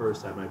played the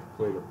first time, I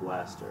played a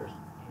blaster.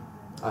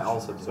 I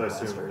also do So I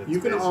assume Blaster. it's You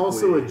can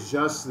also basically-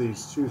 adjust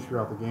these too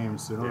throughout the game,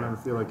 so you don't Yeah. ever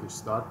feel like you're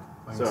stuck.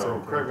 playing a So,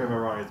 certain correct me if I'm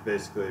character. wrong, it's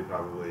basically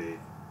probably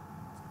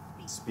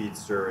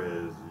Speedster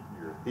is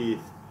your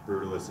thief,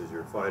 Brutalist is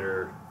your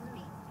fighter,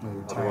 Yeah,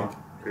 your other tank.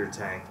 one, your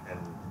tank, and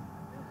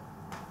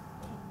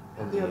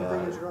And The other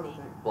thing is your other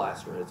thing.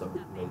 Blaster is a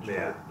mage.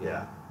 yeah, type,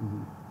 yeah.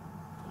 Mhm.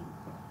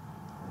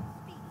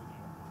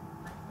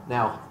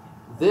 Now,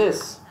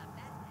 this.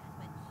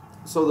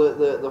 So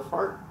the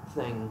fart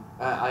thing,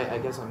 I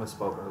guess I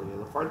misspoke earlier.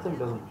 The fart thing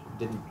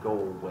didn't go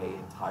away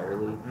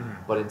entirely,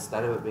 but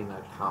instead of it being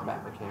a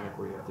combat mechanic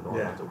where you have to go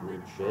Yeah. into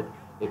weird shit,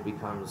 it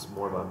becomes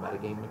more of a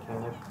metagame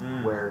mechanic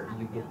where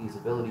you get these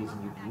abilities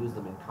and you can use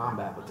them in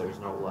combat, but there's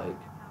no like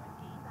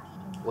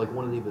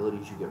one of the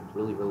abilities you get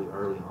really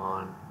early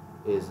on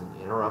is an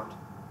interrupt.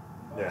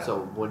 Yeah. So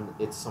when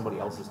it's somebody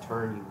else's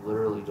turn, you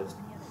literally just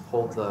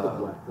hold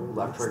the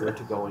left trigger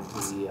to go into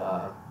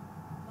the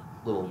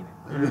little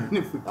If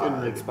we couldn't make it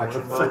more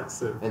inspection mode,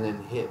 offensive. and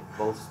then hit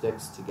both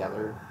sticks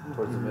together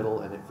towards the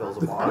middle, and it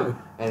fills a bar,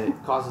 and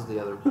it causes the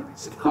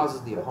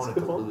opponent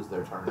to lose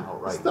their turn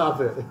outright. Stop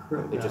it.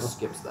 Right It now. just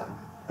skips them.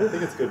 I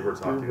think it's good we're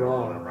talking You're about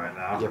wrong. them right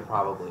now. Yeah,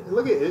 probably.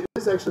 Look at it.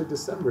 It's actually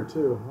December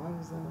too. Why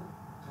is that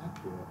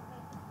accurate?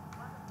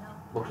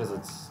 Well, because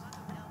it's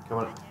come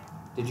on.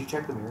 Did you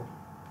check the mirror?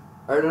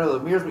 Or no,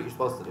 the mirror's what you're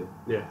supposed to do.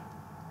 Yeah.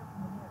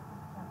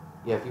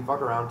 Yeah, if you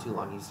fuck around too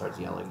long, he starts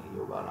yelling at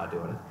you about not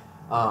doing it.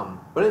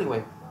 But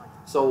anyway,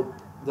 so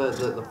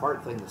the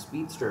fart thing, the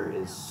speedster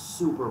is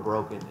super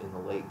broken in the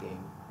late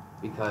game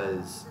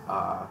because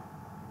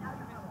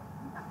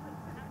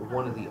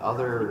one of the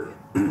other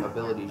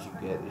abilities you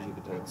get is you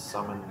get to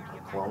summon a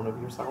clone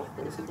of yourself,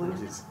 basically.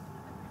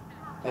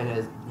 And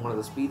as one of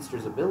the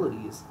speedster's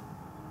abilities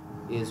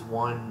is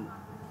one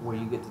where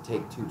you get to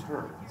take 2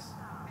 turns.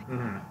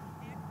 Mm-hmm.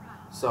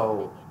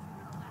 So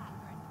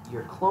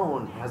your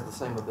clone has the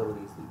same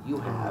abilities that you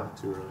have,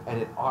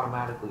 and it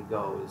automatically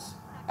goes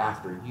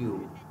after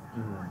you,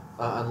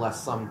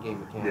 unless some game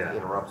mechanic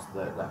interrupts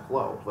that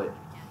flow. But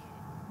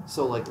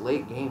so like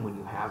late game when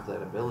you have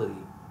that ability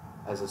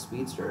as a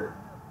speedster,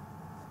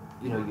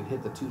 you know, you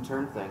hit the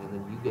 2-turn thing, and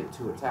then you get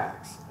 2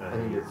 attacks, and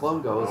then your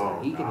clone goes,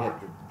 and he can hit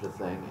the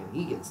thing, and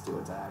he gets 2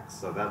 attacks.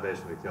 So that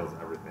basically kills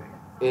everything.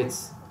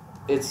 It's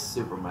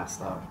super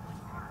messed up.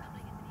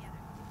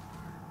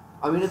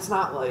 I mean, it's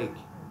not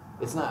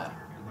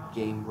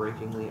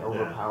game-breakingly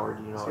overpowered.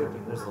 You know what I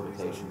mean? There's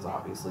limitations,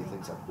 obviously.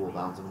 Things have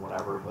cooldowns and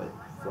whatever, but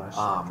Flash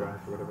drive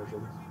or whatever it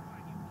is.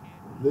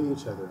 They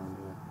each have their own,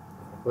 yeah.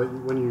 But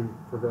when you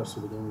progress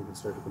through the game, you can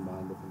start to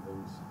combine different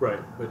things. Right,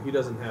 but he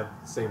doesn't have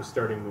the same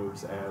starting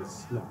moves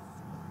as No.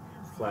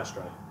 Flash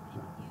Drive.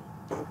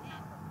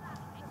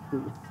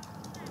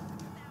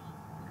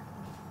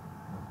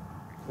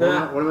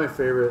 One of my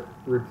favorite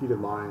repeated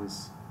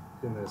lines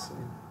in this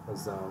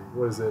was,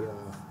 what is it?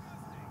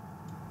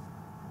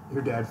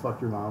 Your dad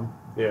fucked your mom?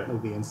 Yeah.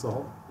 Like the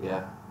insult?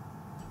 yeah,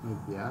 Like,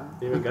 yeah?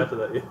 You even got to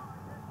that yet?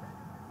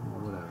 Or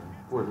whatever.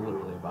 we're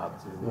literally about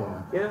to.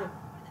 Yeah. Yeah.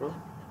 Well,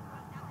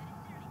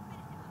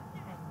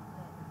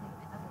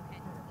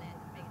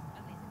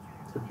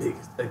 the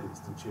biggest,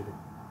 ugliest and shooting.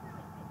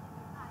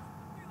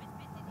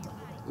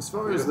 As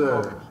far as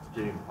the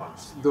Getting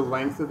punched.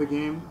 length of the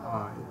game,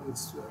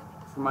 it's,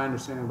 from my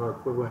understanding, about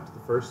equivalent to the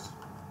first.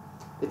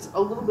 It's a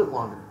little bit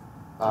longer.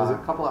 Is it? A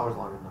couple hours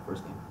longer than the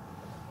first game.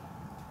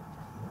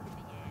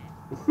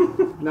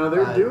 No,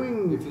 they're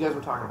doing If you guys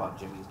were talking about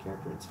Jimmy's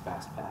character, it's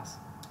Fast Pass,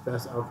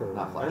 fast. Okay.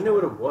 not Flash. I knew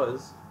what it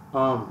was.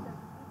 Um,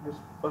 Just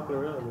fucking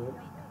around, man.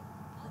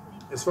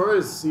 as far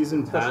as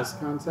season pass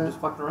content, Just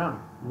fucking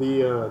around.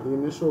 the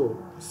initial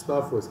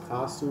stuff was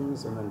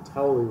costumes, and then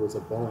Telly was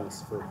a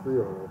bonus for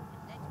pre-order.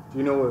 Do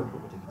you know what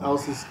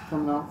else is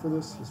coming out for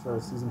this as far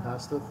as season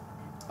pass stuff?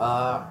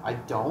 I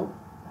don't.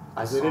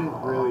 They didn't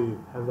really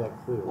have that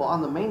clear. Well,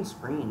 on the main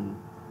screen,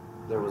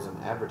 there was an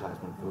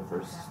advertisement for the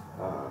first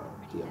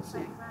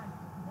DLC.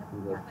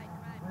 Okay.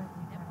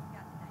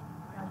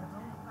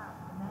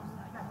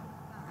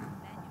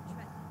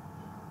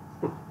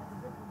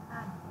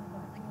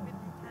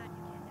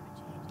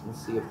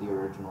 Let's see if the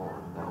original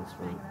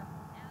announcement.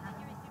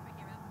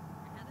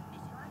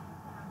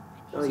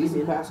 Oh, you Season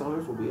did. pass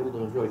owners will be able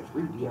to enjoy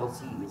 3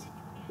 DLCs.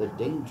 The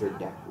Danger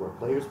Deck, where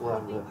players will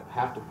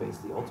have to face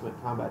the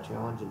Ultimate Combat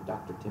Challenge and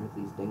Dr.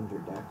 Timothy's Danger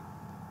Deck.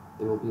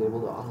 They will be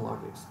able to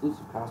unlock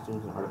exclusive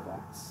costumes and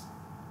artifacts.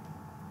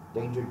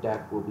 Danger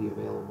Deck will be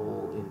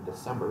available in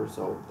December,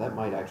 so that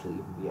might actually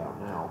even be out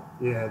now.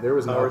 Yeah, there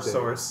was an Power update,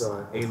 source,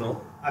 so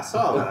anal. I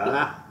saw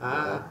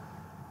that.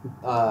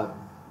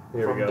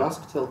 Here From we go.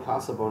 Dusk Till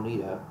Casa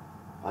Bonita,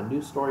 a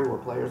new story where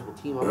players will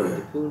team up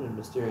with Cocoon and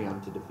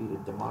Mysterion to defeat a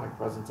demonic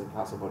presence in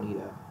Casa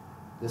Bonita.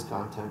 This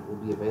content will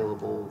be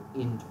available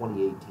in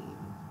 2018.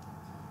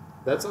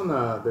 That's on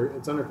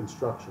it's under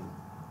construction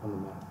on the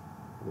map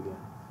of the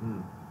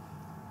game.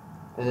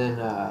 And then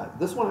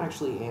this one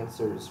actually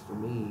answers for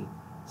me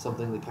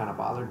something that kind of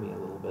bothered me a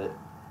little bit.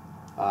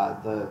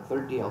 The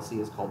third DLC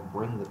is called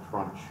Bring the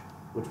Crunch,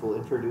 which will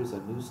introduce a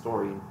new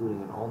story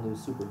including an all-new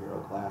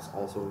superhero class,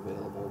 also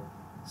available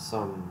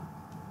some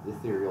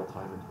ethereal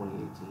time in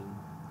 2018.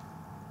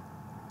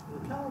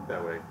 Kind of look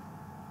that way.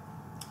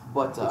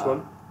 But Which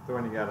one? The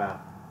one you got on.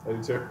 I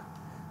do too.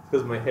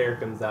 Because my hair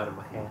comes out of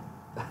my hat.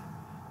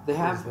 they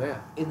have What's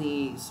that? in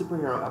the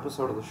superhero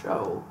episode of the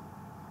show,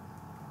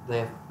 they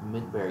have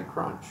Mintberry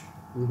Crunch,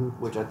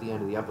 which at the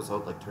end of the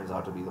episode turns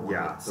out to be the one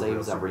Yeah, that the real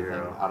saves everything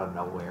superhero. out of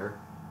nowhere.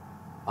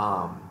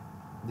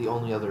 The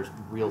only other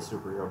real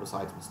superhero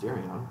besides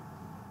Mysterion.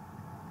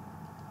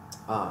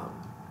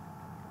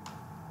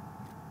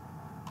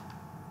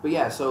 But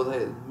yeah, so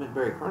the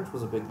Mintberry Crunch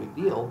was a big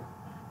deal,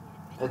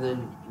 and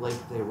then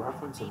they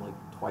reference him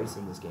twice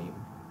in this game,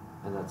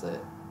 and that's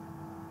it.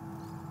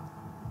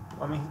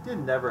 I mean, he did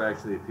never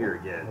actually appear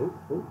again.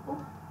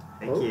 Oh,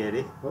 Hey, Oh.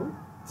 kitty.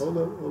 hold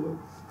up.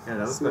 And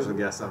another special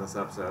guest on this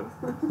episode.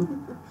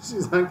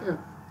 She's like,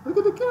 look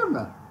at the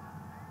camera.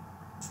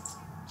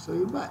 Show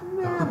your butt.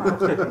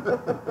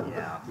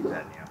 Yeah, I'll keep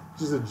that in you.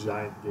 Just a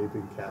giant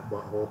gaping cat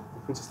butthole.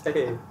 Just,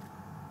 hey.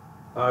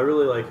 I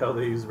really like how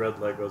they use red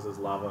Legos as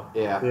lava.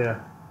 Yeah. Yeah.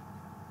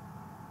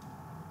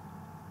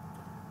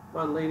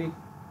 Come on, lady.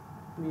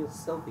 Give me a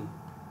selfie.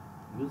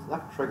 Use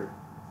left trigger.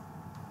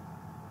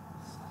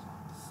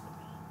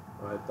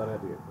 Oh, I thought I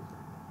had to get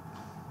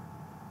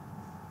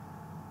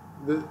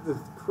The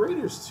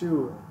creators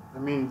too, I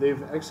mean,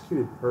 they've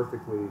executed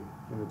perfectly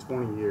in the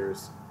 20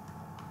 years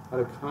how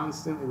to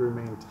constantly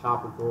remain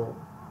topical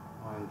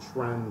on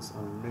trends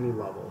on many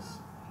levels.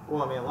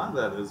 Well, I mean, a lot of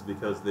that is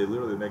because they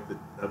literally make the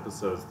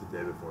episodes the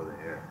day before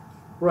they air.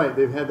 Right,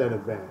 they've had that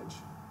advantage.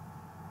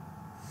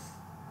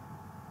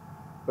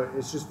 But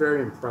it's just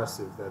very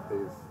impressive that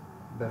they've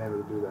been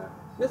able to do that.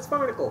 It's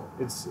vertical.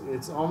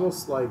 It's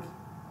almost like,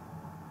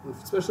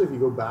 especially if you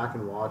go back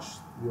and watch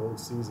the old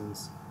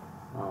seasons,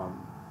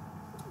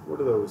 what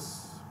are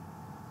those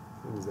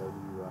things that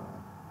you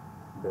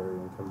bury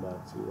and come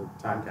back to? Like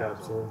time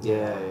capsule?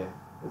 Yeah.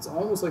 It's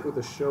almost like what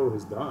the show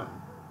has done.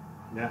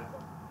 Yeah.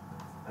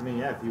 I mean,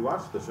 yeah, if you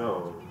watch the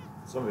show,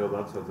 some of the old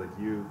episodes, like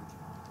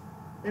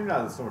maybe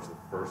not so much the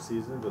first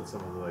season, but some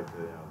of the, like,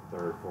 the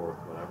third, fourth,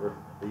 whatever,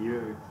 but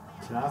you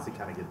can honestly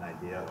kind of get an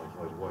idea of,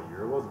 like, what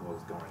year it was and what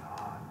was going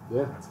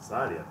on in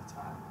society at the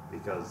time,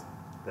 because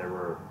there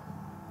were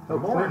How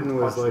more Clinton in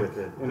was touch like with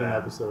it in an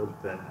episode.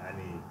 than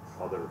any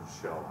other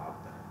show out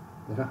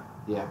there.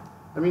 Yeah. Yeah.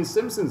 I mean,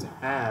 Simpsons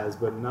has,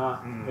 but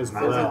not as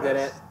not well. as good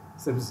at-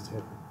 Simpsons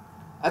did.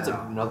 That's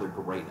No. another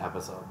great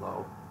episode,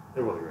 though.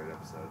 It was a great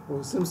episode.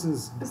 Well,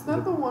 Simpsons. Is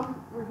that the one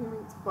where he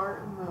meets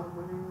Bart in the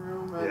living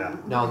room? And Yeah.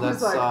 No, he's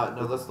that's like,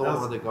 that's the one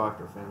where they go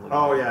after Family Guy.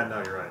 Oh, yeah,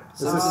 no, you're right.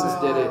 Simpsons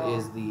did it Oh.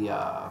 is the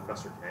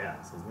Professor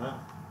Chaos, isn't it?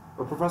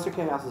 well, Professor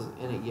Chaos is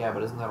in it, yeah,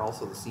 but isn't that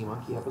also the Sea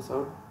Monkey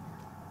episode?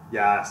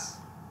 Yes.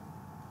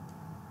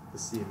 The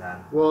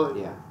Seaman. Well,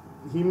 Yeah.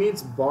 he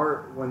meets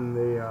Bart when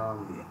they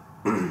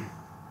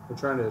they're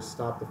trying to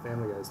stop the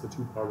Family Guys, the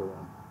two-parter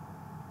one.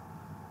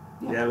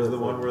 Yeah, it was the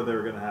one where they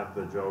were going to have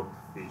the joke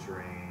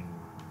featuring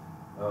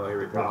Oh, here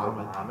we go. Prophet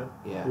Muhammad.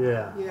 Yeah.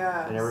 Yeah.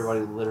 yeah. And everybody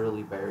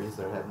literally buries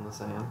their head in the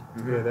sand.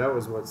 Yeah, that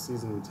was what,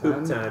 season 10?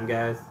 Poop time,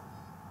 guys.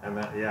 And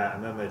then,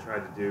 and then they tried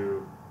to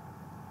do.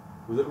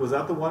 Was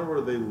that the one where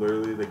they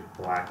literally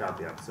blacked out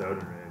the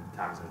episode and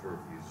Comedy Central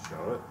refused to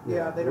show it?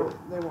 Yeah, they won't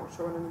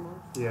show it anymore.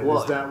 Yeah, Well,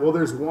 there's that. Well,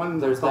 there's one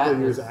There's couple that of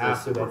years and there's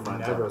after the Super that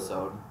Friends never.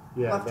 episode.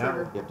 Yeah, Left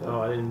trigger. You have to,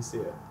 Oh, I didn't see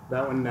it.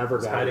 that one never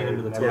It's got hiding aired,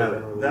 under the never toilet.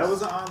 been released. That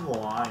was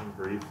online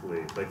briefly.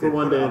 Like For they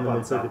one put day up and then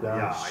on they took it something. down.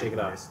 Yeah, Shake I it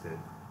up. missed it.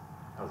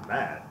 I was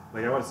mad.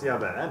 Like I want to see how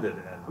that ended,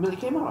 I and mean, it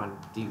came out on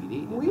DVD.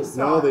 Didn't We it? saw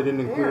No, they it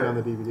didn't include it aired. on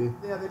the DVD.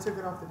 Yeah, they took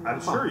it off the DVD.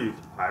 I'm sure you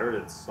could pirate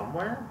it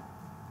somewhere.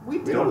 We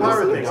did. don't We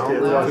pirate seen things, it.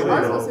 kids. I was Yeah,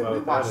 gonna know say, we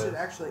about watched that. it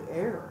actually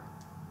air.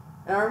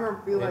 And I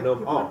remember being Ain't like, no-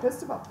 people oh. are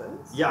pissed about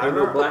this. Yeah, I There are no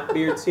remember.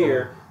 Blackbeards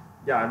here.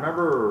 Yeah, I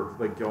remember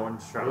going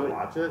to try to Really?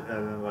 watch it,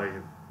 and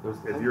then There's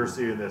the if thing. you're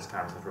seeing this,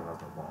 Comedy Central has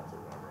no balls or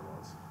whatever it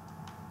was.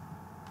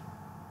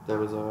 There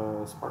was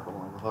a sparkle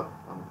on the hook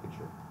on the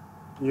picture.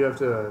 You have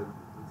to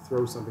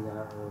throw something at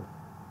it, or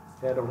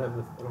Yeah, I don't have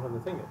the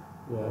thing yet.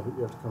 yeah,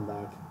 you have to come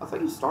back. I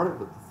thought you started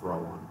with the throw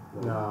one.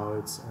 No,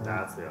 it's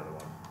That's the other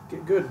one.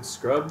 Get good,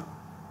 scrub.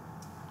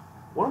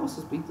 One of us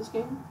has beat this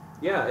game.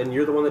 Yeah, and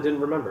you're the one that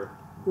didn't remember.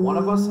 One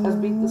of us has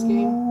beat this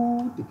game.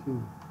 Ooh,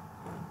 Dickoo.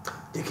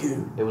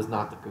 It was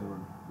not the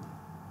Goon.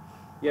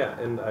 Yeah,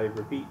 and I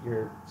repeat,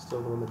 you're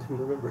still the one that didn't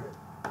remember.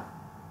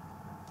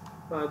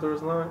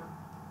 Doors locked.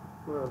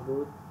 Oh,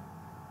 dude.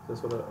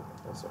 That's what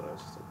that's what I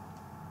was just saying.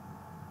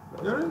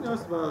 You know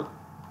what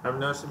I've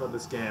noticed about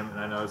this game, and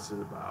I noticed it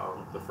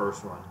about the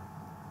first one.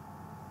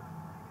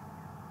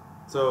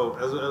 So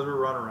as we're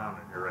running around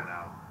in here right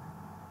now,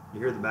 you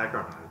hear the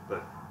background noise,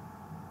 but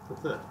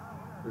that's it.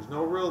 There's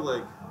no real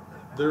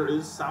there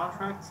is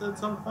soundtracks at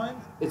some point.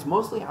 It's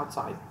mostly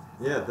outside.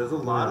 Yeah, there's a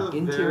lot of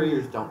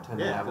Interiors very, don't tend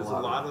to yeah, have a there's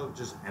lot of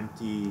just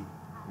empty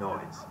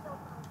noise.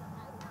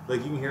 Like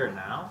you can hear it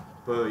now,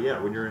 but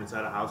yeah, when you're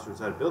inside a house or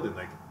inside a building,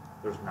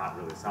 there's not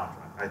really a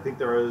soundtrack. I think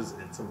there is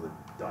in some of the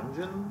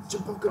dungeons.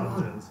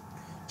 Dungeons.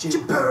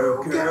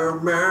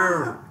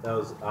 That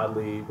was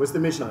oddly What's the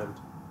mission? timed.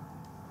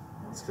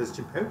 It's because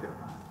Chimpoko.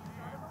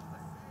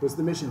 What's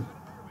the mission?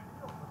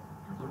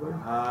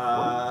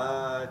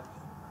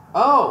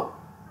 Oh!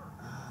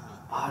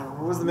 I don't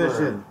What was the remember.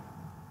 mission?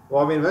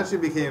 Well, I mean, eventually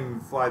it became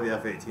fly the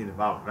F-18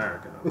 about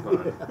America.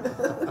 But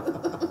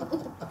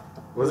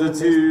was it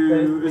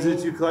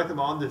to collect them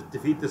all and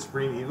defeat the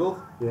Supreme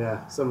Evil?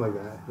 Yeah, something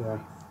like that. Yeah,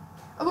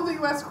 I love that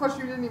you asked a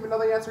question you didn't even know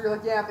the answer. You're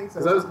like, yeah, I think so.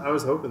 because I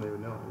was hoping they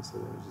would know it, so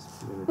they would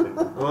just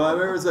entertain. Well, I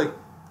remember it's like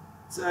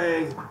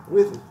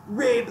with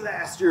Ray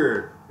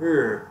Blaster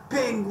or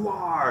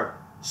Penguar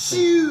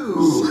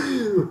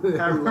Shoo.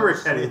 I remember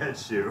Kenny had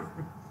Shoo.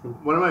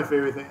 One of my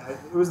favorite things.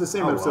 It was the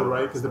same I episode, love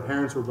right? that Because the stuff.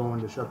 parents were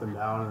going to shut them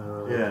down, and they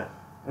were like, Yeah.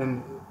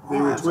 and they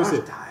were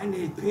twisted.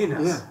 Tiny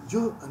penis. Yeah,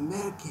 your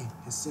American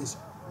has such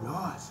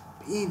large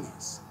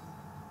penis.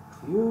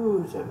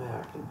 Huge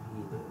American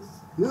penis.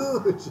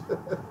 Huge.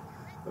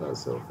 That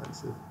was so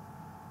offensive.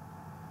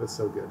 That's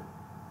so good.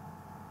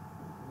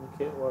 You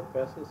can't walk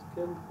past this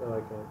kid? No,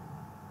 I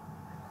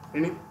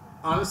can't. And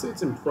honestly,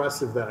 it's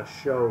impressive that a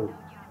show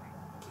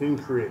can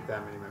create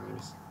that many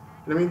memories.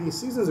 And I mean, these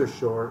seasons are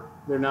short.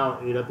 They're now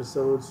 8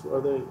 episodes.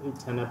 Are they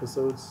 10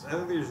 episodes? I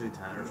think they're usually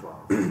 10 or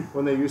 12.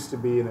 When they used to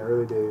be in the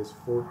early days,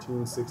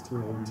 14,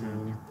 16,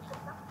 18.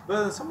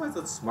 But in some ways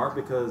that's smart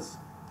because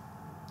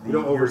You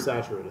don't your-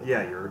 oversaturate it.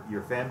 Yeah,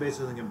 your fan base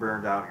doesn't get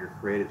burned out, your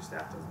creative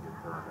staff doesn't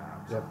get burned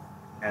out. Yep.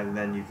 And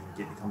then you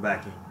can come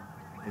back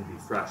and be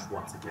fresh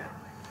once again.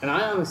 And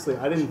I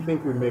didn't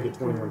think we'd make it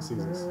 21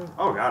 seasons.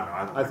 Oh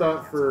god, no! I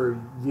thought for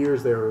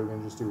years they were going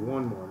to just do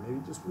one more, maybe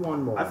just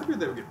one more. I figured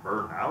they would get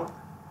burned out.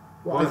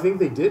 Well, I think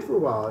they did for a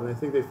while, and I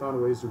think they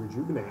found ways to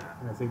rejuvenate.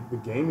 And I think the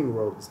gaming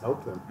world has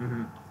helped them.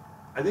 Mm-hmm.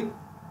 I think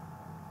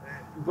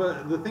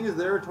But the thing is,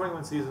 there are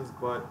 21 seasons,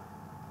 but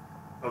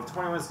of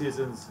 21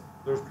 seasons,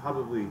 there's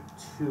probably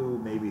 2,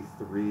 maybe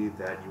 3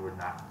 that you would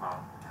not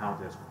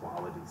count as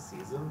quality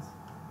seasons.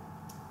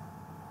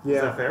 Is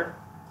Yeah. that fair?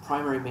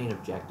 Primary main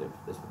objective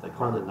is what they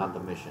called it, not the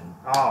mission.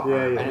 Oh,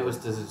 Yeah, yeah. And it was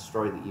to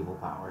destroy the evil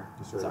power.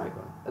 Destroy the Sorry.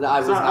 evil I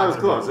was, I was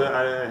not close. gonna-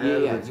 I had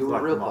yeah, to you were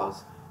collect real them all.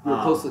 close. You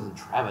were closer than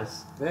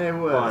Travis. Hey,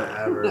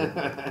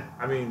 whatever.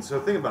 I mean, so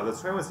think about it.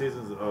 There's 21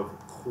 seasons of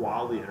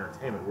quality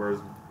entertainment, whereas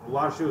a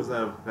lot of shows that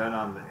have been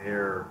on the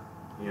air,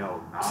 9,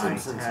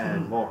 Simpsons.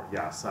 10 more.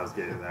 Yes, I was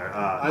getting there.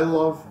 I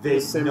love They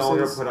The know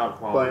to Simpsons, put out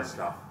quality but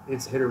stuff.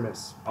 it's hit or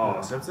miss. Oh,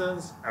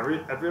 Simpsons. Every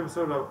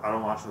episode, I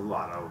don't watch a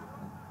lot. I'll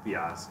be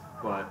honest,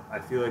 but I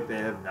feel like they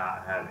have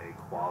not had a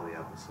quality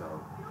episode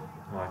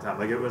in a long time.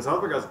 Like it was South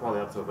Park has a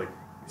quality episode. Like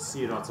you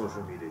see it on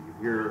social media, you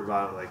hear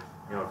about it. Like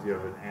if you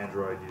have an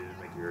Android, you just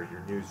make your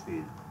news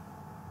feed.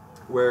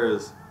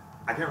 Whereas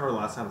I can't remember the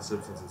last time The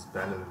Simpsons has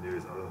been in the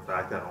news, other than the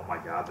fact that oh my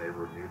god, they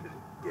renewed it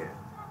again.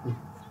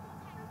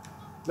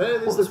 That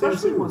is Well, the thing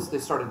especially too. once they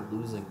started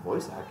losing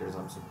voice actors,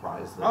 I'm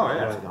surprised that Oh it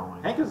yeah, was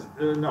going. Hank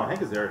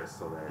Azaria is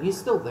still there. He's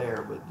still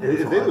there, but there's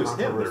If a they lot of lose him,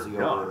 they're controversy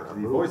over done. a He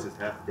move. voices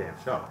half the damn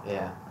show.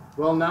 Yeah.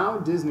 Well, now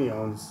Disney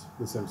owns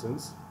The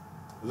Simpsons,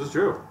 This is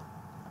true.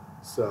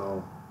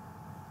 so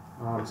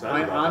I'm I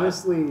excited about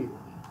honestly,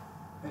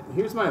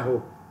 here's my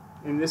hope,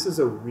 and this is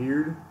a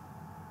weird,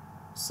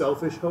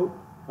 selfish hope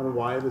on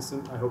why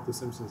I hope The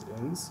Simpsons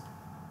ends.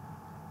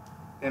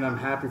 And I'm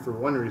happy for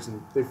one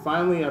reason. They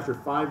finally, after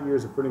 5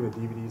 years of putting the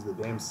DVDs, the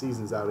damn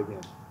season's out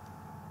again.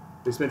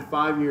 They spent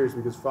 5 years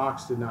because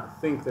Fox did not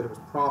think that it was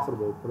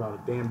profitable to put out a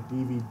damn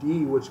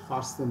DVD, which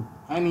cost them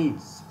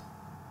pennies.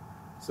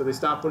 So they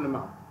stopped putting them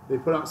out. They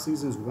put out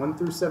seasons 1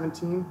 through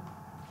 17,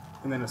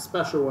 and then a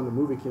special when the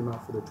movie came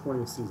out for their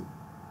 20th season.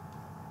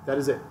 That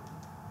is it.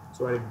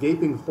 So I had a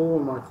gaping hole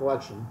in my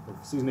collection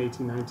of season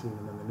 18, 19,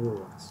 and then the newer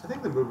ones. I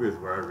think the movie is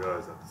where I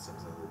realized that The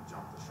Simpsons had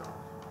jumped the shark.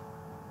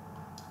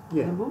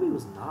 Yeah. The movie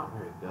was not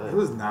very good. It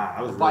was not.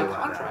 I was By really let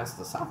down. contrast,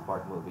 the South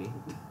Park movie.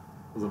 It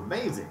was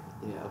amazing.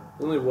 Yeah.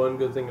 Only one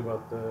good thing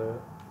about the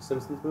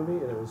Simpsons movie,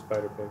 and it was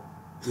Spider Pig.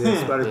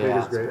 Yeah, Spider Pig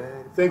Yeah. is great.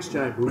 Thanks,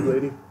 Giant Boob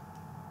Lady.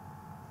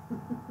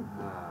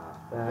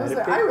 I was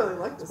like, I really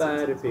like this.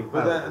 Spider Pig.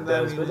 But that-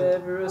 that does mean-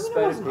 whatever a it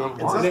Spider wasn't Pig on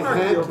does. And it South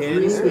had Park Green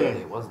feels Day.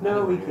 It wasn't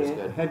No, we anywhere near as can't.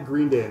 It good. had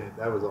Green Day in it.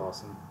 That was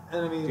awesome.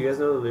 And I mean, Do you guys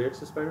know the lyrics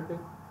to Spider Pig?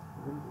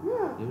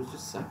 Yeah, It was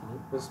just second.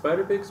 The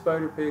Spider Pig.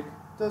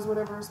 does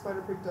whatever a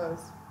spider pig does.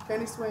 Can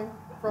he swing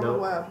from No. the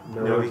web?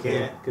 No, he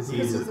can't. Because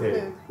Because he's he's a a pig.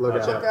 pig. Look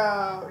Watch out. Look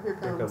out! Here Here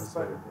comes, comes the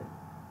Spider spider. Pig.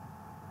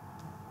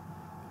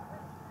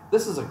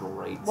 This is a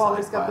great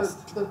Wally's side got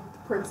quest. the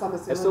prints on the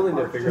ceiling. still need to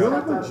Mark figure just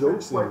out- got You know that what and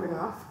jokes wiping in-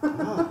 off.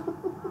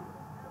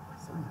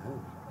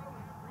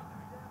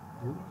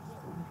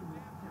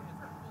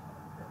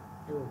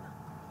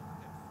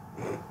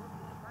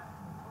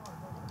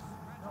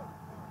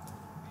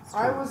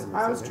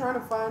 I was trying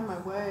to find my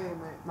way,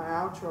 my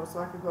outro, so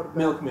I could go to bed.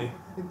 Milk me.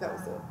 I think that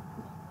was it.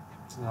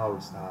 Oh,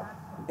 stop.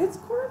 It's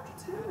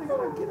 9:45. I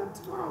gotta get up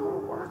tomorrow. I'm gonna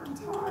work. I'm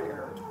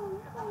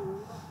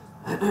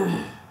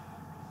tired.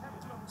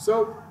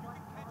 So,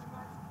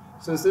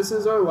 since this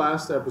is our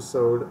last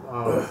episode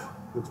of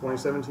the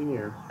 2017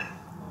 year,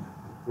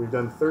 we've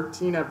done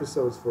 13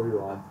 episodes for you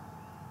all.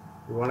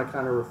 We want to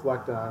kind of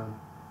reflect on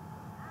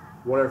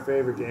what our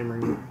favorite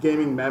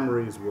gaming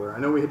memories were. I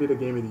know we did a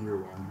Game of the Year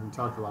one. We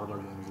talked a lot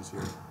about games this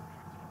year.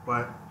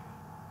 But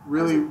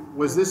really,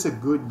 was this a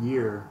good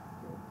year?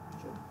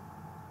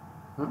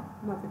 Huh?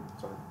 Nothing.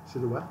 Sorry.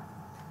 Should have what?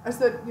 I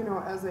said,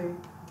 as a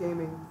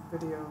gaming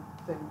video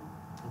thing,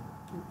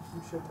 you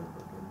should have a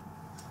good.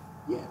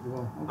 Yeah,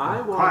 well, okay. I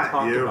want to Quiet,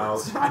 talk you.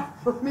 about.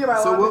 Me and my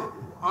So, love.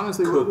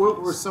 honestly,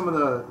 what were some of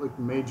the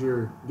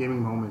major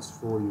gaming moments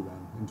for you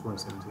then in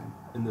 2017?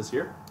 In this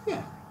year?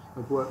 Yeah.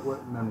 Like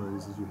what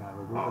memories did you have?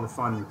 Like what were the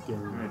fun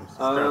gaming memories?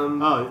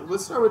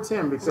 Let's start with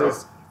Tim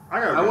because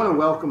I want to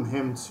welcome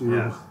him to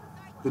Yes.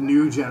 the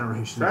new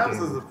generation. Travis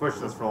of has gaming. pushed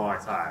this for a long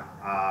time.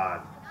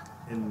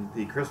 In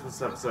the Christmas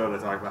episode, I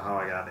talked about how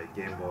I got a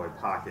Game Boy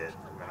Pocket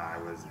when I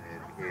was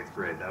in 8th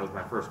grade. That was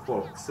my first,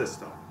 quote,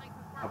 system.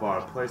 I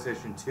bought a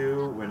PlayStation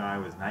 2 when I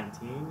was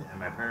 19, and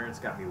my parents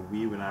got me a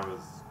Wii when I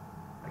was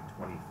like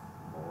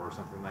 24 or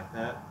something like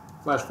that.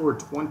 Flash forward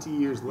 20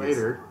 years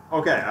later.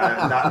 Okay,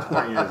 not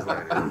 20 years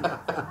later.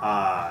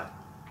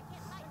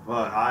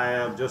 But I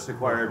have just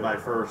acquired my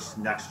first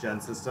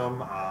next-gen system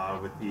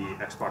with the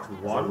Xbox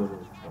One.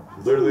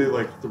 Literally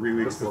like 3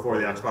 weeks before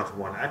the Xbox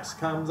One X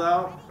came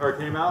out.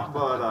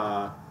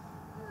 But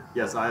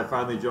yes, I have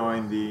finally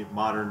joined the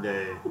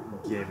modern-day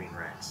gaming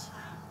ranks.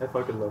 I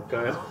fucking love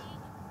Kyle.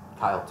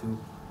 Kyle too.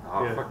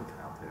 Oh, Yeah. fucking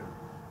Kyle, too.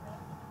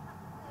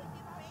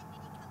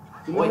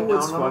 You know Wait, no,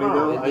 what's no, funny no,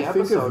 though? In the I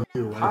think episode, of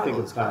you when I Kyle think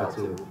is of Kyle Kyle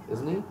too. too,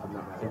 isn't he? I'm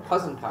not mad. And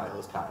cousin Kyle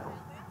is Kyle.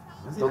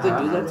 Was he Don't they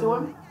not? do that to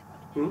him?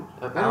 Hmm?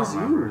 At That was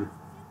Mountain?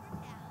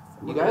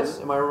 you. You guys,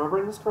 am I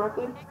remembering this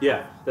correctly?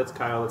 Yeah, that's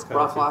Kyle. That's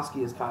Kyle. too.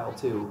 Raflowski is Kyle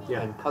too, Yeah.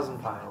 and cousin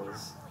Kyle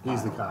is.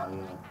 He's the Kyle,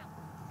 yeah.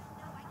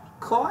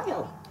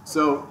 Kyle.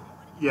 So,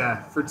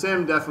 yeah, for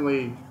Tim,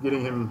 definitely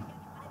getting him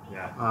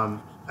Yeah.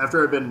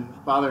 after I've been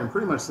bothering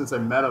pretty much since I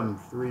met him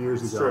 3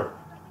 years It's ago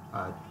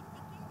true.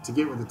 to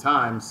get with the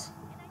times,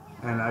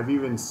 and I've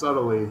even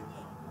subtly,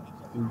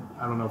 and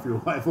I don't know if your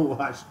wife will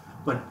watch,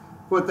 but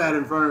put that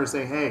in front of her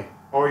saying, hey,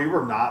 Oh, you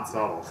were not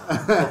subtle.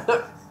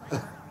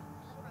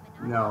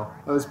 no.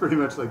 That was pretty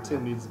much like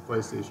Tim needs a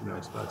PlayStation or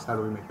Xbox. How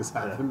do we make this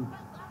happen?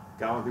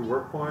 Got with the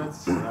work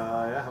points.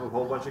 Yeah, have a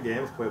whole bunch of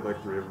games. Played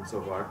like 3 of them so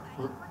far.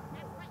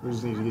 We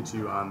just need to get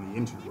you on the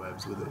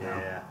interwebs with it now.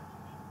 Yeah.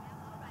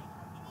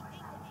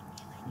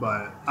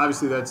 But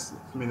obviously that's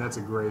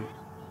a great,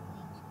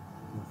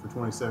 for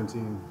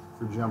 2017,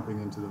 for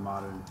jumping into the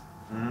modern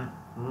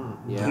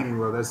Yeah. gaming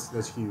world.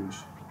 That's huge.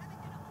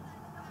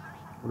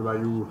 What about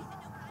you,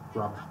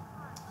 Rob?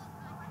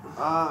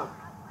 I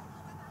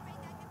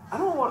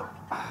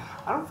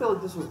don't feel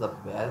like this was the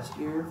best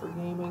year for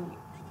gaming.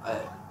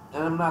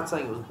 And I'm not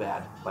saying it was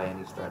bad by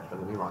any stretch, don't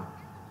get me wrong.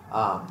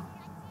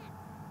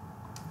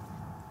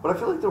 But I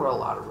feel like there were a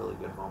lot of really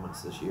good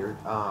moments this year.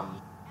 I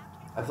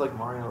feel like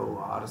Mario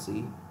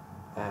Odyssey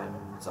and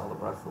Zelda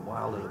Breath of the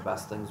Wild are the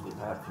best things we've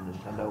had from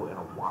Nintendo in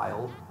a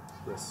while.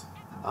 Yes.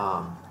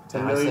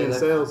 10 And I say million in that-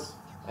 sales.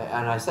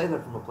 And I say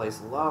that from a place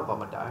of love.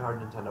 I'm a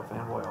diehard Nintendo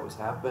fanboy, always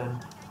have been.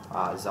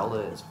 Zelda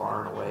is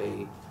far and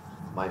away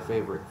my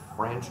favorite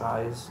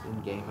franchise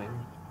in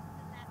gaming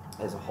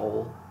as a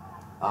whole.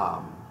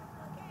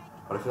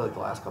 But I feel like the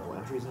last couple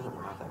entries in it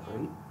were not that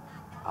great.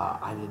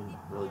 I didn't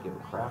really give a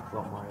crap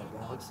about Mario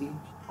Galaxy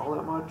all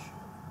that much.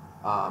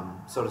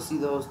 So to see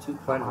those two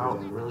come Final out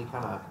Fantasy. and really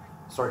kind of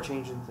start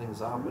changing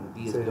things up and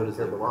be as So you good don't as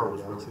care they about were Mario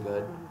was really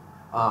Galaxy?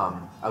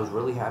 good. I was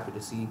really happy to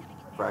see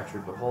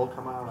Fractured But Whole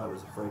come out. I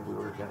was afraid we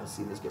were going to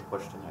see this get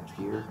pushed to next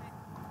year.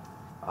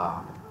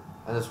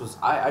 And this was,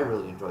 I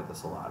really enjoyed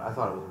this a lot. I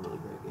thought it was a really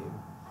great game.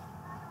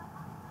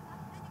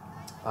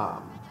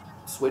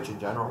 Switch in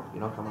general,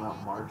 coming out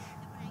in March.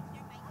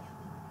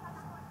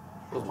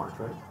 It was March,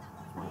 right? It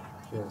was March.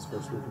 Yeah, it's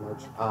first week of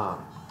March.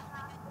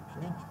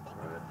 Yeah.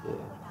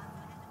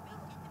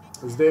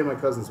 It was the day of my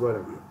cousin's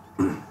wedding.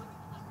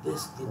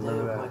 This the day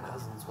Remember of that. my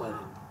cousin's wedding.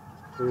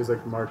 It was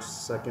like March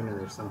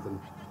 2nd or something.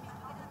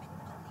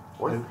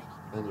 Fourth? And-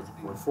 I think it was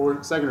the fourth.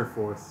 2nd or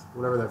 4th,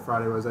 whatever that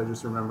Friday was. I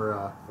just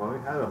remember Well, we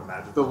had a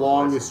magical the device,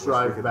 longest I wish we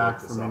drive could back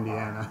look this from up.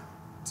 Indiana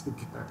to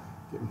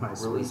get my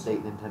Release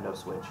Switch. date Nintendo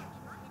Switch.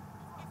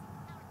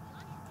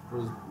 It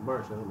was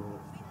March, I don't know.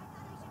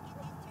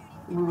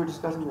 We were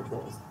discussing the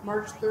days.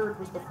 March 3rd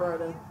was the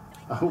Friday.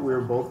 Oh, we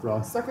were both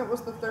wrong. 2nd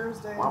was the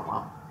Thursday. Wow,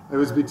 wow. It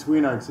was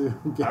between our two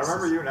I guesses.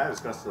 remember you and I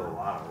discussed it a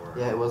lot at work.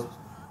 Yeah, it was.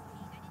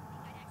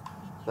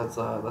 That's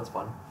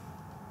fun.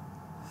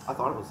 I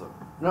thought it was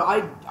no.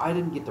 I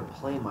didn't get to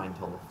play mine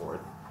till the 4th.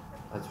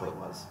 That's what it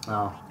was.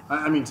 Oh,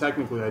 I mean,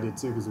 technically I did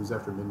too because it was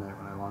after midnight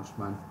when I launched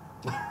mine.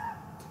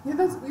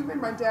 Yeah, we made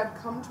my dad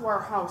come to our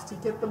house to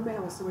get the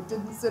mail so it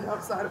didn't sit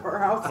outside of our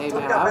house Hey until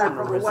man, we got I back wouldn't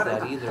from the risk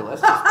that wedding. either.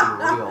 Let's just be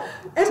real.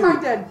 And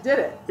my dad did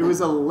it. It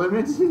was a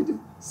limited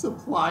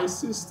supply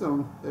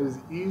system that is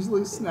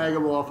easily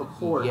snaggable off a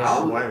port. Yeah,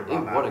 I'll it blame him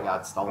on that would have one.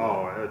 got stolen.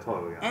 Oh, it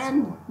totally got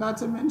And stolen. not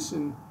to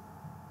mention,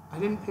 I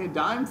didn't pay a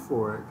dime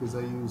for it because I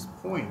used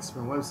points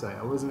from a website.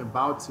 I wasn't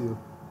about to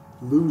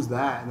lose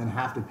that and then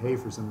have to pay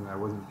for something that I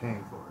wasn't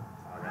paying for.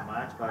 I got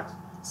my Xbox.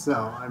 So,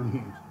 I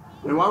mean,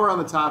 and while we're on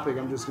the topic,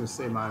 I'm just going to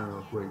say mine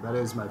real quick. That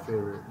is my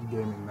favorite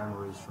gaming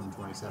memories from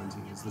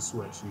 2017 is the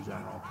Switch in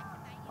general.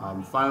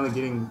 Finally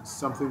getting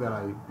something that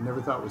I never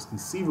thought was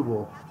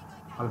conceivable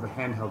out of a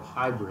handheld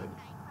hybrid.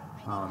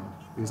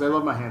 Because I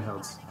love my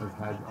handhelds. I've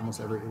had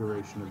almost every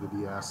iteration of the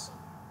DS,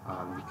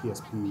 the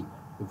PSP,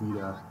 the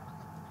Vita.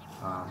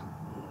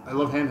 I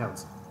love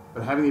handhelds.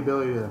 But having the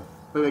ability to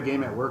play that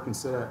game at work and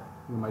sit at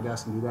my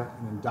desk and do that,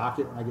 and then dock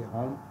it when I get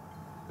home,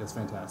 that's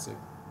fantastic.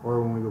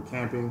 Or when we go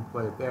camping,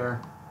 play it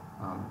there.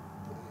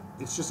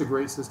 It's just a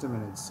great system,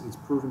 and it's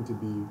proven to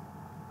be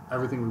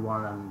everything we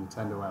wanted on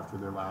Nintendo after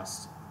their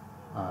last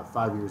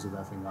 5 years of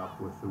effing up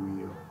with the Wii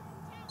U.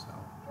 So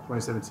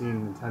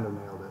 2017, Nintendo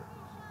nailed it.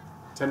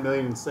 10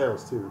 million in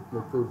sales too. They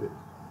proved it.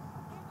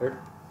 Eric?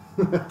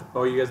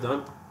 Oh, you guys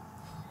done?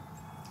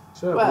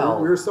 Shut up.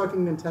 Well- We were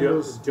sucking Do you,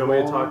 Nintendo's. do you want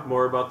me to long- talk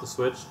more about the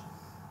Switch?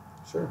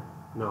 Sure.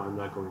 No, I'm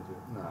not going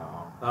to.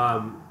 No.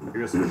 Um, Are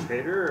you a Switch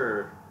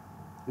hater,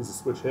 He's a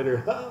Switch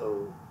hitter.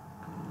 Oh.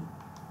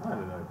 or I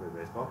didn't know he played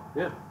baseball.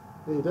 yeah.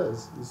 Yeah, he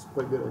does. He's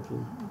quite good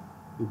actually.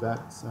 He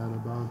bats at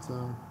about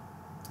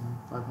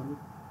 500.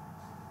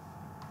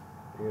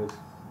 You guys,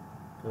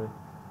 okay.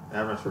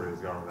 I'm not sure where he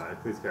was going with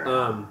that. Please carry.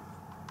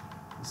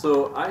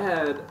 So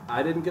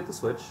I didn't get the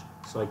Switch,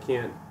 so I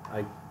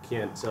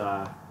can't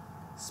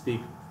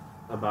speak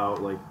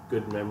about like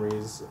good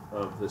memories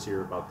of this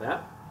year about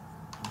that.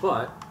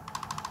 But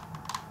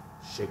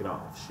shake it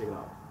off.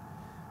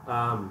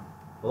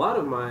 A lot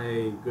of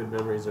my good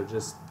memories are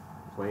just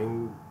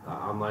playing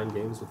online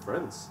games with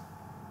friends.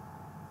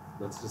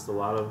 That's just a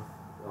lot of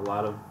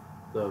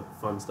the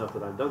fun stuff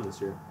that I've done this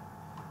year.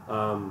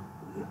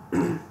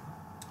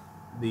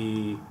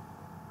 The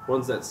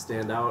ones that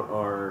stand out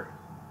are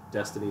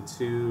Destiny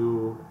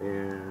 2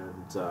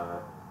 and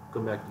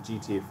going back to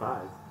GTA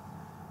 5.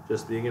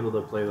 Just being able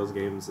to play those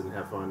games and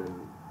have fun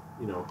and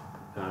not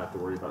have to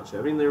worry about shit.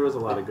 I mean, there was a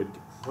lot of good.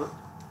 What?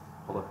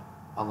 Hold up.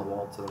 On the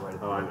wall to the right of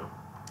the Oh, I room.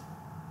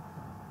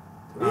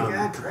 know. We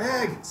got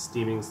Craig.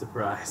 Steaming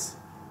surprise.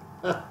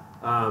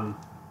 I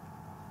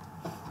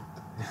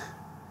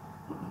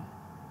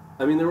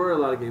mean, there were a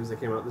lot of games that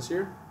came out this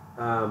year,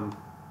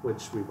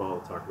 which we've all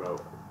talked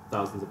about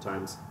thousands of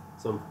times.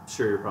 So I'm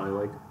sure you're probably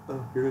like,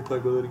 "Oh, you're gonna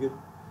talk about that again."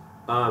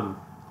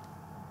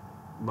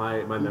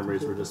 My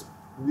memories were just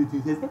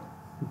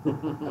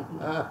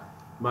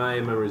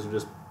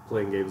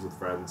playing games with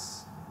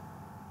friends.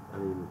 I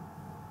mean,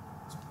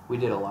 We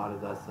did a lot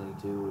of Destiny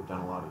 2. We've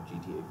done a lot of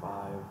GTA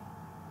 5.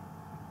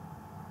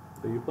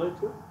 so you played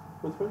too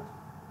with friends?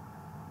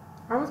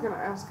 I was gonna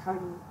ask how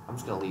you I'm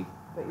just gonna leave.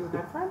 that you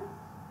had friends.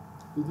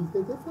 Did you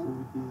think that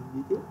thing?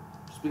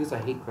 Just because I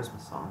hate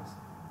Christmas songs.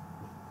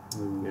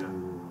 Yeah.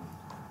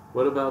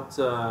 What about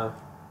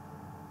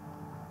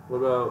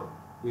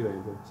you,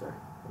 Andrew? Sorry,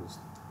 I was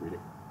reading.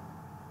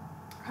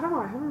 I don't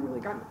know. I haven't really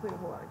gotten to play a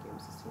whole lot of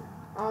games this year.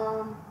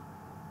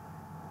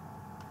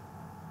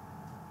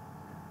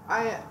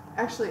 I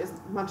actually, as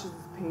much as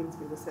it pains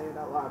me to say it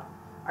out loud,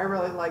 I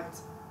really liked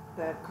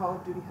that Call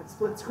of Duty had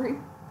split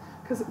screen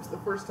because it was the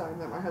first time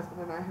that my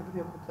husband and I had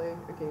been able to play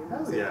a game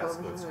on the Yeah,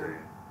 television. split screen.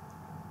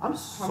 I'm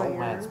so many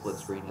mad years? split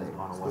screen has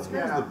gone away. Split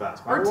screen Yeah. is the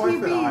best. My Our wife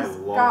and I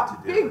TVs love got to do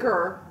it.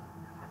 bigger,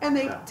 and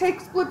they Yeah.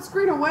 take split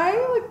screen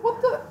away. Like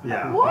what the?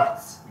 Yeah.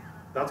 What?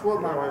 That's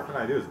what my wife and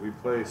I do. Is we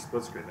play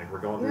split screen. Like we're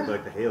going through Yeah.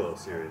 like the Halo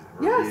series, and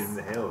we're Yes. beating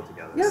the Halo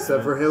together. Yes.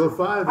 Except for Halo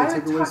 5, I they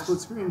had took away touched- split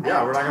screen.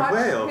 Yeah, I we're not gonna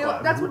play touched Halo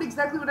 5. That's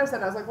exactly what I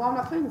said. I was like, well, I'm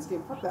not playing this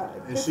game. Fuck that. It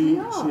And pissed she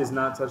me off. has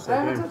not touched I that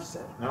haven't game. touched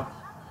it. No.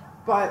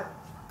 But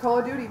Call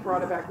of Duty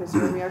brought it back this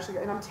year, and we actually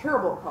got, and I'm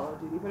terrible at Call of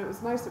Duty, but it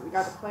was nice that we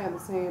got to play on the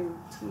same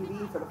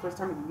TV for the first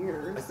time in I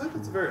years. think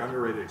it's a very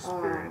underrated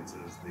experience.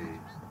 Is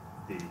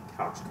the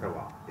couch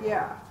co-op.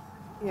 Yeah,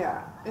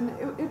 yeah, and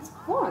it's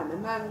fun.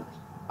 And then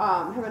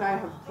him and I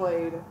have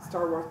played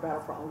Star Wars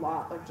Battlefront a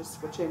lot, like just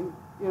switching.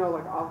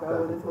 Like I'll go Back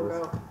and and then he'll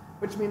go,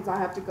 which means I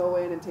have to go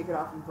in and take it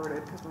off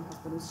inverted because my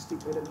husband is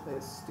stupid and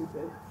plays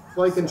stupid.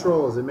 Flight So-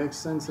 controls, it makes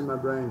sense in my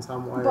brain. It's how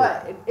I'm wired.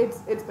 But it's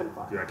been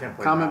fun. Dude, I can't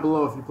play. Comment that.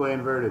 below if you play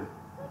inverted.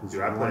 Dude,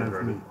 I play One of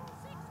inverted. me.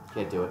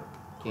 Can't do it.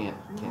 Can't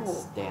No.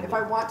 stand If it.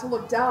 I want to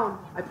look down,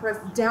 I press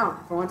down.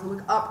 If I want to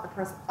look up, I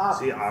press up.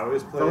 See, I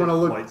always If play. I want to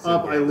look flight sim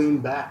up, I games. lean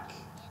back.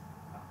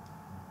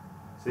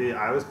 See,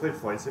 I always played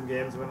flight sim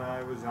games when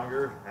I was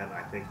younger, and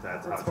I think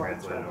that's how it why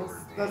translated over to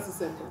me. that's the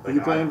same thing. Do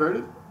you play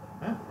inverted?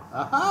 Yeah.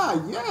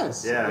 Aha,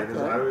 yes. Yeah, because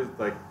Okay. I was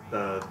like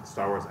the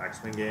Star Wars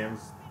X-Wing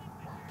games.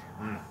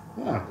 I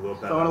Yeah. blew up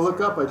If that. I want to look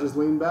mess. up, I just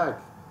lean back.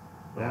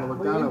 If I Yeah. want to look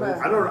Lean down, I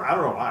back. I don't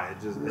know why. It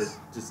just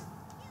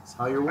It's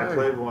how you're I wired.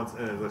 played once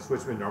and it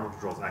switched me to normal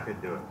controls and I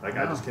couldn't do it. Like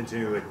I No. just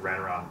continually ran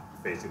around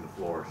facing the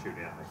floor,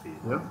 shooting at my feet.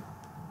 Yep.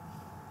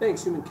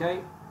 Thanks, Human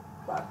Kate.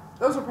 But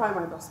those are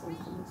probably my best ones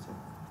from this year.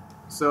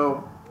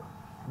 So,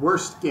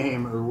 worst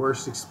game or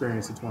worst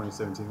experience of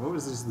 2017? What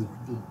was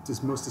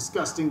this most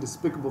disgusting,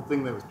 despicable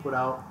thing that was put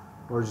out,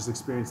 or just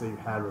experience that you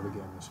had with a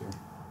game this year?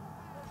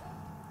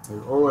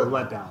 Or a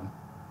letdown?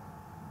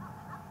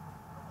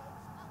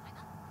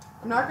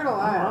 I'm not gonna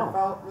lie, Oh, wow. I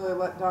felt really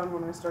let down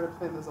when I started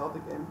playing the Zelda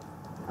game.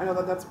 I know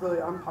that that's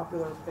really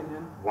unpopular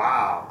opinion.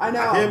 Wow. I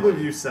know. I can't believe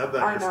you said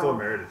that. I You're know. still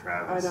married to I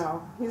Travis.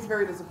 know. He's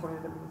very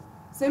disappointed in me.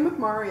 Same with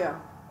Mario.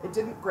 It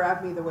didn't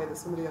grab me the way that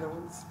some of the other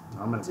ones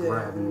I'm gonna did.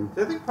 grab you.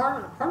 I think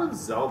part of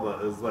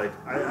Zelda is like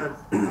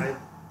I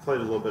played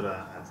a little bit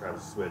on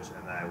Travis' Switch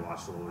and then I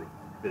watched a little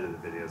bit of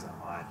the videos on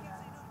mine.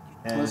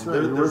 And That's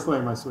right. You were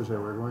playing my Switch at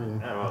work, weren't you?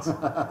 Yeah,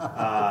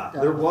 it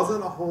was. There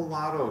wasn't a whole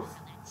lot of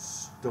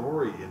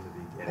story in the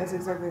beginning. That's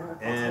exactly how I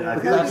felt. And too. I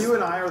But feel like that's- you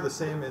and I are the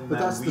same in but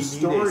that that's we the need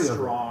story a of it.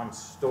 strong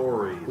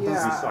story to be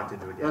Yeah. sucked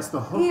into a game. That's the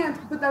hook.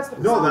 But that's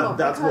the No, problem.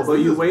 that's what- because- But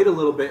you wait a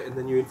little bit and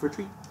then you in for a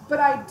treat. But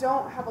I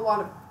don't have a lot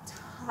of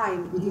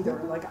time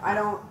either. Like I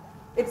don't.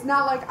 It's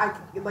not like I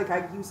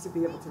used to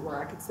be able to, where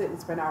I could sit and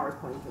spend hours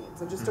playing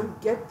games. I just don't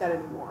get that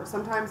anymore.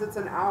 Sometimes it's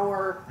an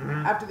hour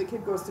after the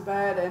kid goes to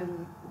bed,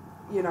 and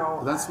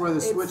Well, that's where the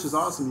it's- Switch is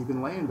awesome. You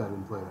can lay in bed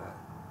and play that.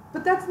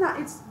 But that's not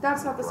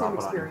that's not the Drop same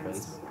it on your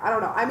experience to face. me. I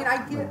don't know. I mean, I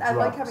get Like I like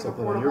drop having a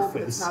something on your portable,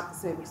 but it's face. not the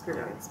same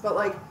experience. But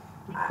like,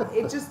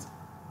 it just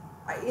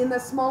in the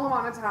small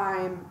amount of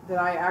time that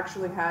I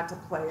actually had to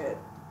play it,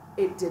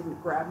 it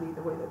didn't grab me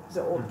the way that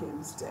the old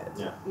games did.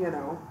 Yeah.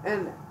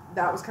 And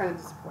that was kind of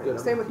disappointing.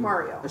 Good, Same with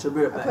Mario. I should be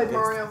right I back, played guys.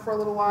 Mario for a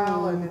little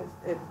while, and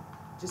it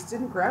just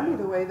didn't grab me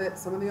the way that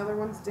some of the other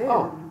ones did.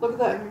 Oh, and look at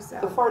it made me that.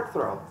 sad. The fart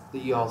throw that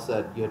you all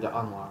said you had to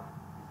unlock.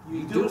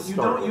 You do don't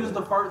start with use it.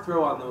 the fart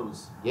throw on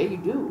those. Yeah, you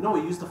do. No,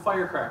 you use the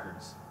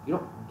firecrackers. You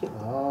don't get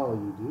Oh,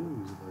 you do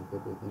use it like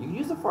that, I You think. can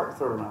use the fart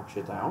throw to knock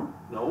shit down.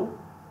 No.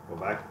 Go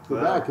back to Go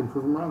that. back and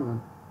prove them wrong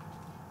then.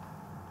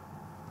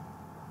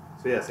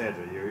 So yeah,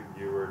 Sandra,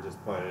 you were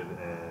disappointed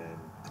in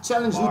I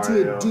challenge you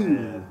Mario to a duel.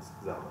 and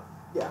Zelda.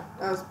 Yeah,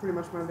 that was pretty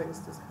much my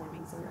biggest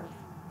disappointment. So yeah.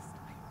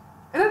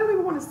 And I don't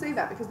even want to say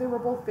that because they were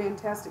both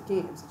fantastic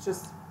games. It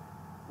just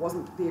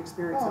wasn't the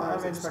experience Well, that I I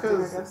was mean, just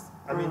expecting, I because guess.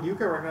 I mean, you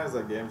can recognize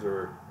that games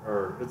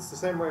are it's the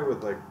same way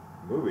with like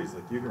movies.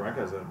 Like, you can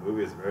recognize that a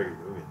movie is a very good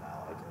movie and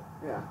not like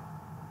it. Yeah.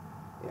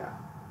 Yeah.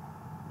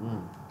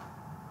 Mm.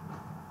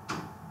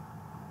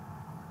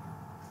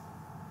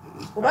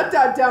 Well, that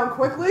died down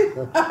quickly.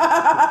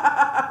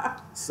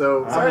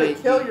 So Sorry mean,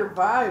 to kill your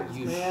vibes,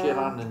 You man. shit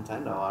on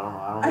Nintendo. I don't know.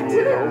 I I don't know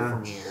where to didn't go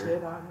from here.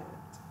 shit on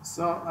it.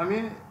 So, I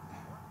mean,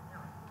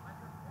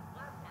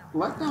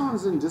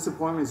 letdowns and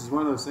disappointments is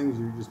one of those things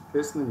you just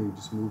piss and then you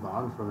just move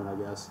on from it, I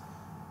guess.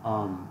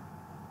 Oh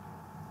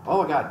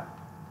my god.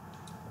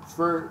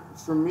 For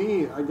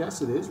me, I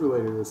guess it is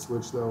related to the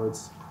Switch, though.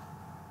 It's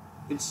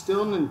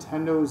still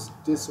Nintendo's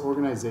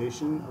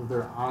disorganization of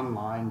their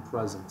online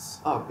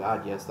presence. Oh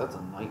god, yes, that's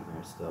a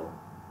nightmare still.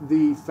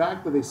 The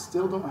fact that they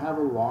still don't have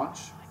a launch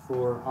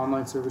for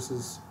online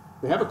services,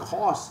 they have a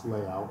cost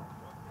layout,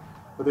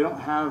 but they don't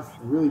have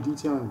really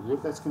detailing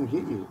what that's going to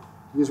get you.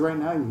 Because right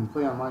now you can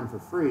play online for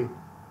free,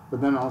 but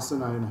then all of a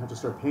sudden I'm going to have to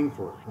start paying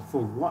for it. But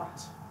for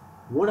what?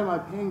 What am I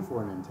paying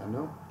for,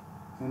 Nintendo?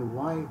 And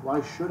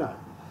why should I?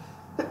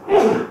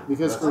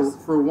 Because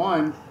for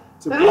one,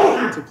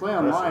 to play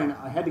online,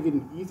 I had to get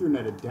an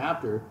Ethernet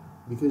adapter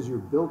because your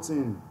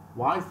built-in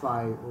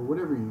Wi-Fi or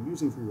whatever you're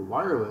using for your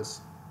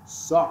wireless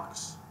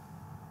sucks.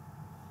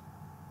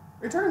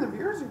 Are you talking to the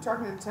viewers or are you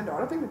talking to Nintendo? I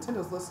don't think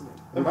Nintendo's listening.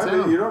 It might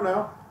Nintendo. be, you don't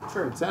know.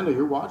 Sure, Nintendo,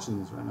 you're watching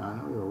this right now. I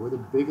know you are. We're the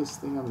biggest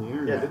thing on the Yeah,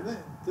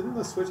 internet. didn't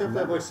the Switch have to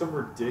have like some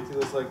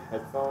ridiculous like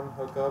headphone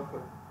hookup?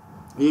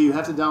 Yeah, you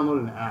have to download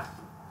an app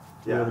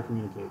to be Yeah. able to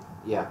communicate.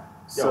 Yeah.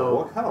 Yo,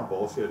 what kind of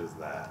bullshit is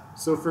that?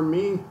 So for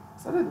me,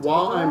 Is that a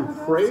while dildo I'm over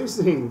there?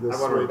 praising the I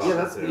wonder Switch, about Yeah,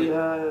 that's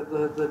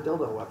too. the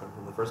dildo weapon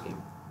from the first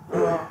game.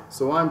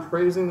 so while I'm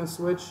praising the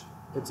Switch,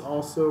 it's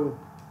also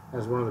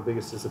has one of the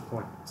biggest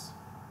disappointments.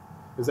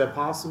 Is that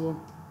possible?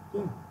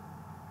 Yeah.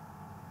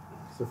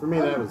 So for me,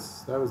 that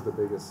was the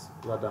biggest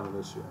letdown of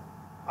this year.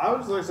 I would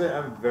just like to say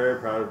I'm very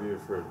proud of you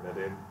for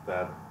admitting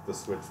that the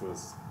Switch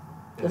was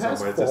in It some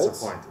has way faults.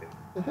 disappointing.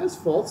 It has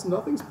faults.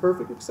 Nothing's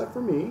perfect except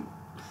for me.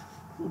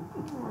 Oh,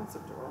 that's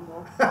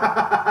adorable.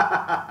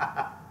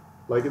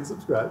 Like and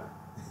subscribe.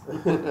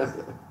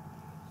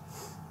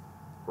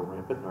 For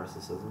rampant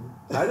narcissism.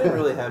 I didn't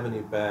really have any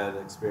bad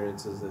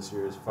experiences this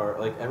year as far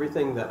like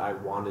everything that I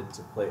wanted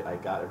to play I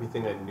got.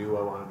 Everything I knew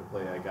I wanted to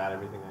play I got.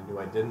 Everything I knew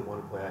I didn't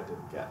want to play I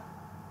didn't get.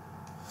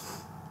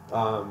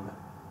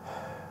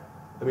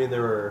 I mean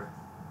there were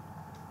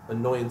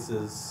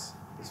annoyances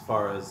as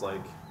far as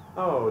like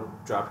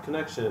dropped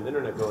connection,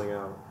 internet going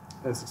out.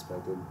 That's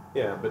expected.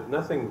 Yeah, but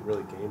nothing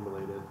really game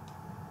related.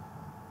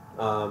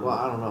 Well,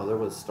 I don't know. There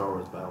was Star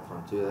Wars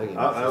Battlefront 2. That game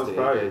That was was just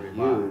probably a gonna be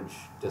mine. huge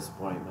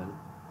disappointment.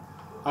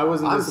 I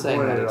wasn't I'm saying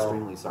disappointed that at all.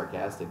 extremely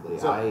sarcastically.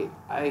 So-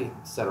 I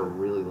set a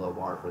really low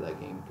bar for that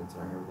game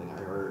considering everything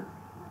I heard.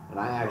 And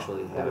I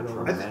actually had a I think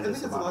tremendous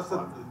it's amount less of that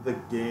fun. the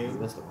We game.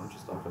 missed a bunch of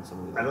stuff in some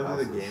of these I don't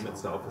other think the houses, game so-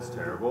 itself is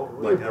terrible.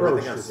 We Like everything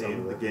approached I've it some seen,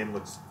 of the it. game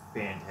looks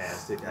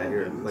fantastic. I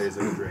hear it plays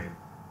as a dream,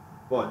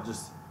 but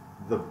just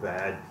the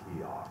bad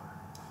PR.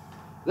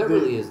 That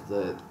really is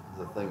the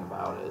thing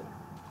about it.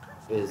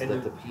 Is And that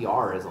it- the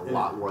PR is a and-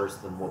 lot worse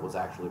than what was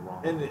actually wrong.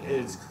 And with the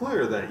game. it's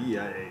clear that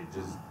EA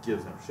just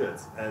gives no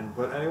shits.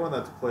 But anyone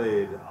that's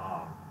played,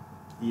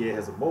 EA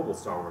has a mobile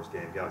Star Wars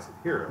game, Galaxy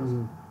of Heroes,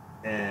 Mhm.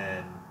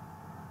 and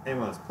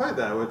anyone that's played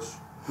that, which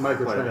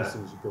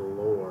Microtransactions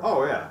galore.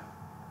 oh yeah,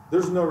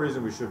 there's no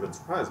reason we should have been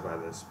surprised by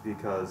this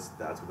because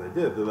that's what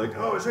they did. They're like,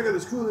 oh, check out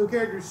this cool new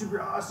character, he's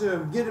super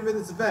awesome. Get him in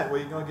this event. Well,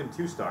 you can only give him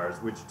 2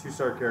 stars, which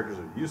 2-star characters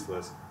are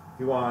useless. If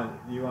you want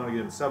to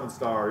give him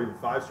 7-star or even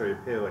 5-star, you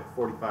pay like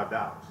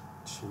 $45.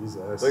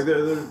 Jesus. Like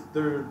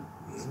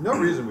there's no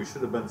reason we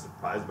should have been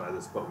surprised by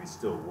this, but we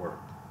still were.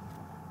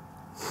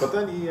 But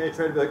then EA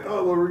tried to be like,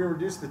 oh, well, we're going to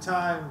reduce the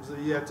times that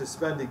you have to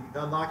spend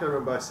to unlock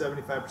everyone by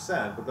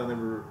 75%, but then they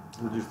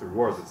reduced the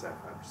rewards at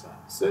 75%.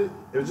 So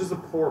It was just a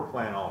poor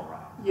plan all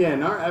around. yeah,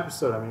 in our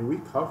episode, I mean, we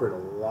covered a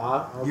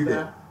lot of You did.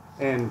 that,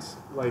 and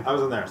like I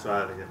wasn't there, so I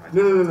had to get my.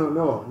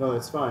 no,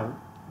 that's fine.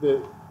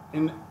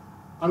 And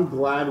I'm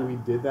glad we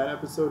did that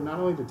episode, not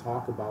only to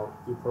talk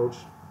about the approach,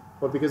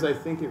 but because I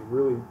think it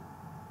really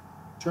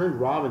turned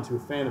Rob into a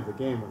fan of the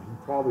game when he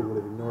probably would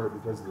have ignored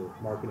it because of the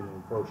marketing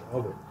and approach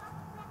of it.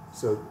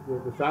 So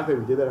the fact that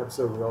we did that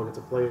episode, we all get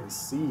to play it and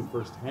see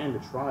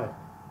firsthand to try it.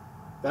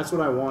 That's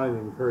what I wanted to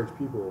encourage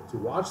people to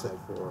watch that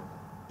for,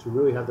 to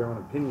really have their own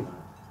opinion on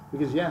it.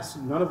 Because yes,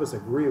 none of us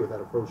agree with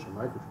that approach to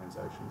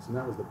microtransactions, and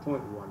that was the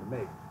point we wanted to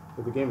make.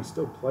 But the game is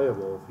still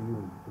playable if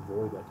you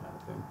avoid that kind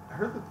of thing. I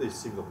heard that the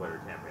single player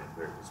campaign is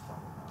very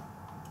disappointing.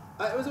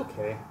 It was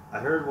okay. I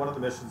heard one of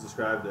the missions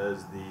described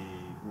as the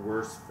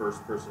worst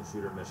first person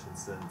shooter mission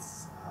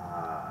since,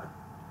 how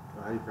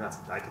do you pronounce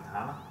it?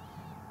 Daikatana?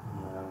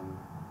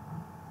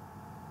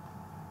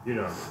 You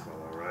know what I'm talking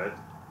about, though, right?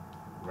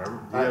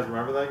 Remember? Do you guys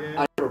remember that game?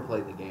 I never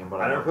played the game, but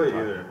I never played it know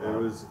what either. you're talking It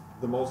about. was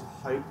the most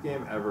hyped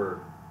game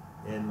ever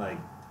in like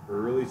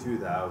early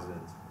 2000s,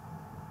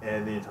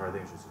 and the entire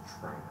thing was just a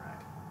train wreck.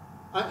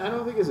 I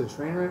don't think it's a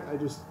train wreck. I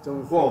just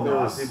don't Well, think there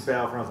no, was... see,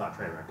 Battlefront's not a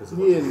train wreck because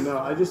Yeah, no,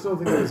 I just don't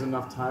think there was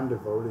enough time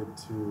devoted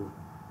to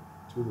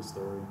the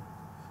story.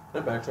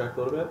 Can I backtrack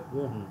a little bit?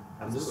 Yeah.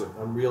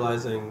 I'm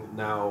realizing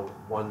now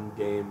one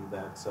game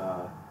that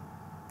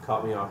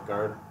caught me off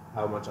guard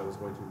how much I was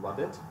going to love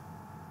it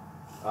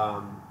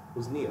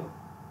was Neo.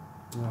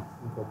 Yeah.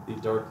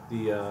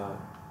 Okay.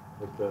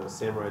 Like the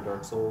Samurai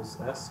Dark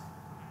Souls-esque.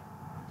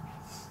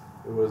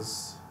 It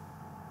was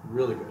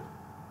really good,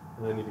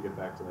 and I need to get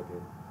back to that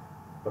game.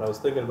 But I was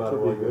thinking about it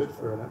Could while be you were good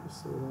for an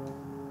episode on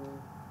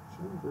the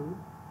show, dude.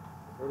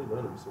 I've already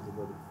done episodes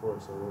about it before,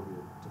 so it won't be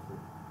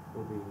different.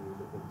 It'll be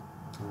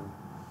different.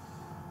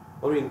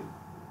 I mean,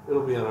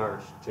 it'll be on our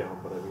channel,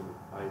 but I mean,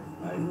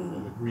 I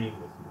am agreeing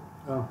with you.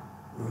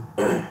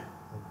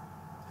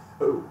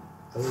 Oh.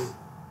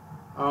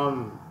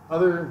 Oh.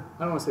 Other,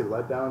 I don't want to say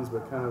letdowns,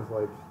 but kind of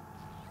like,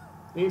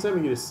 anytime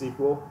you get a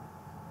sequel,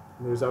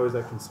 there's always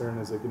that concern,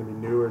 is it going to be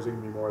new or is it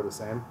going to be more of the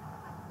same?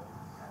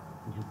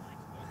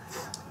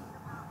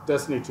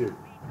 Destiny 2.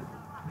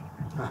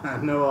 I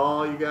know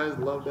all you guys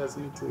love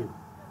Destiny 2.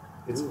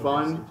 It's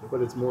fun,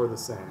 but it's more of the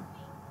same.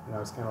 And I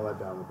was kind of let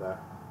down with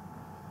that.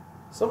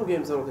 Some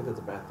games, I don't think that's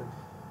a bad thing.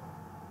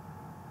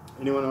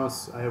 Anyone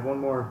else? I have one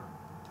more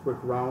quick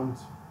round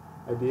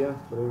idea,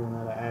 but anyone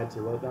want to add to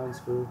letdowns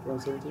for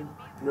 2017?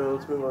 No,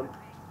 let's move on.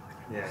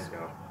 Yeah,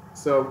 go.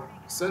 So,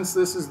 since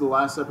this is the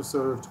last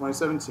episode of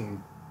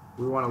 2017,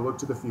 we want to look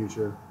to the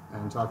future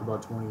and talk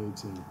about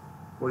 2018.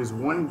 What is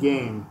one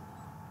game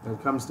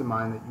that comes to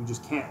mind that you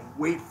just can't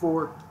wait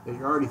for, that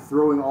you're already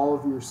throwing all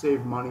of your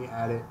saved money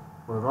at it,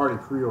 or have already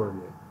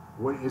pre-ordered it?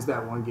 What is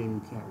that one game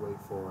you can't wait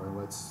for?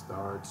 Let's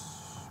start,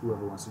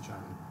 whoever wants to chime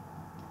in.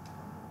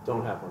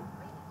 Don't have one.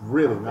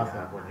 Really, I nothing.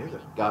 have one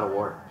either. God of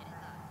War.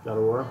 God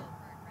of War?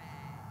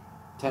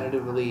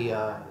 Tentatively,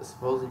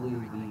 supposedly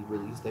the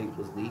release date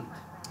was leaked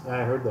Yeah,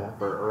 I heard that.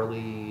 for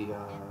early,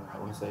 I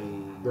want to say...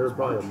 There was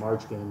probably a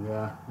March game,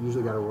 yeah.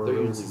 Usually God of War They're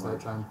releases usually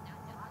that March. time.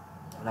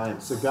 And I am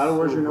So God of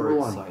War's your super number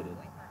one? excited.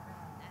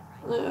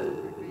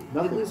 At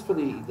Nothing? least for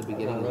the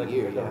beginning of the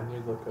year, yeah.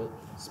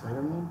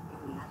 Spider-Man?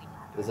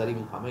 Is that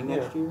even coming Yeah.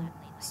 next year? Dude,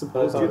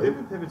 Supposedly. they've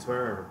been pimping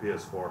Spider-Man for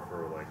PS4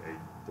 for like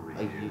 3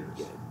 Like, years.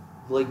 yeah,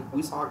 like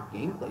we saw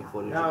gameplay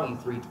footage No. at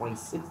E3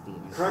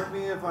 2016. Correct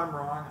me if I'm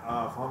wrong.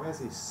 Final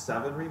Fantasy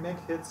VII Remake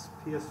hits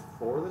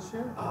PS4 this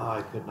year? Oh,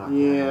 I could not.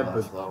 Yeah, care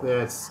less, though. but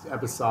that's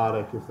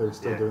episodic. If they're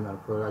still Yeah. doing that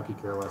approach, I could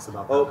care less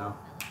about Oh. that now.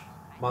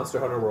 Monster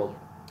Hunter World.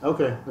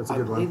 Okay, that's a I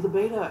good played one. the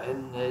beta,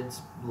 and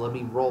it's let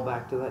me roll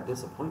back to that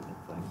disappointment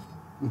thing.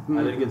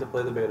 I didn't get to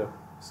play the beta.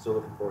 Still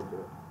looking forward to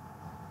it.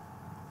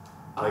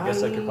 I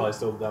guess I could probably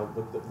still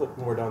look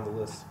more down the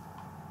list.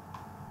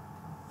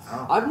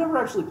 Oh. I've never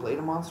actually played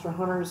a Monster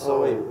Hunter, so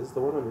Oh wait, is the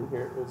one I'm in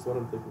here? Is the one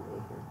I'm thinking of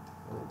in here?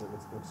 I don't think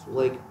it's next to it.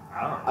 like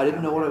I don't know. I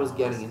didn't know what I was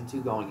getting into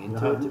going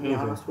into No, it. To be anything.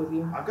 honest with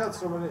you, I've got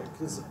so many.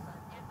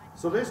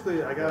 So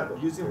basically, I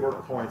got using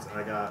work points, and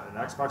I got an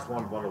Xbox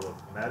One bundle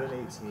with Madden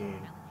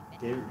 18,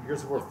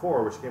 Gears of War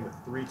 4, which came with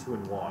 3, 2,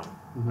 and 1.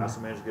 I also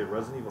managed to get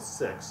Resident Evil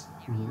 6.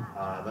 Then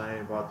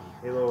I bought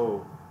the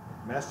Halo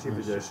Master Chief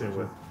Edition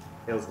with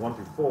Halos 1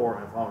 through 4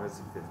 and Final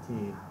Fantasy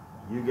 15.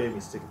 You gave me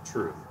Stick of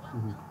Truth.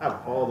 I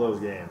have all those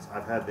games.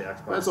 I've had the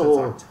Xbox That's since a whole.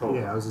 October.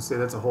 Yeah, I was gonna say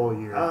that's a whole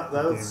year. That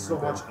of is gaming so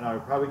right much, there. and I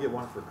would probably get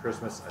one for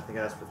Christmas. I think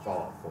I asked for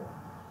Fallout 4.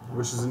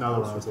 Which is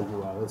another one I was thinking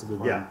about. That's a good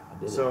one. Yeah. I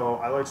did So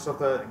I like stuff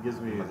that gives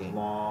me Okay.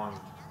 long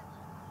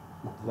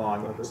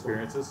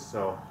experiences.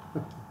 So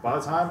by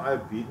the time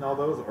I've beaten all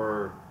those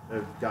or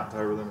have gotten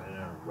tired of them and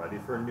am ready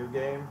for a new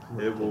game,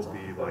 it will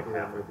be like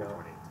halfway through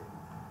 2018.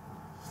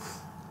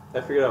 I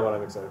figured out what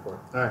I'm excited for.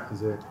 All right, is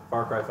there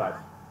Far Cry 5.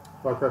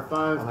 Far Cry 5,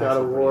 I'm God of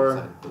actually pretty War?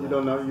 excited for You that.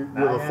 don't know. You Not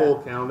have a yet. full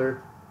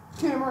calendar.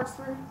 Kingdom Hearts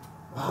 3.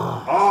 Oh,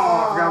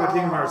 I forgot about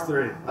Kingdom Hearts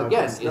 3.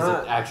 again, it's is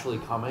not- it actually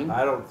coming?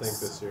 I don't think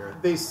this year.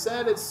 They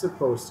said it's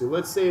supposed to.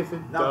 Let's say if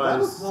it Now that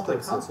does. was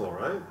multi-console,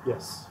 right?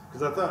 Yes.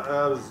 Because I thought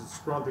I was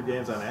scrolling through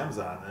games on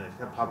Amazon and it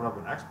kept popping up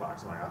on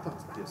Xbox. I'm like, I thought it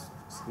was PS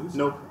exclusive.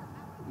 Nope.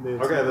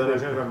 It's- Okay, then I they-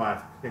 changed my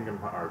mind. Kingdom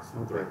Hearts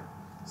 3.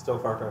 Still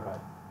Far Cry 5.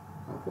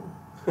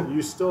 Okay.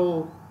 You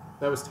still.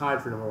 That was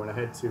tied for number one. I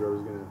had two. I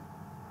was gonna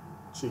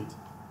cheat.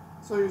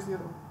 So here's the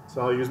other one.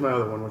 So I'll use my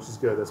other one, which is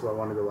good. That's why I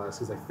wanted to go last,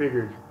 because I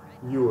figured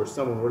you or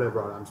someone would have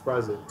brought it. I'm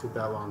surprised it took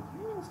that long.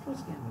 Yeah, this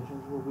first animation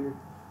is a little weird.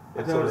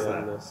 It's noticed only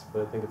on that. this,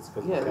 but I think it's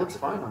because Yeah, it looks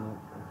fine on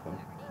it. Okay.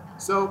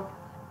 So,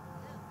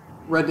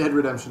 Red Dead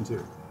Redemption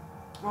 2.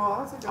 Oh,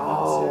 that's a good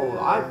Oh, one. too.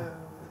 I-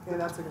 Okay,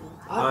 that's a good one.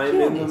 I'm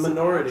Again, in the is it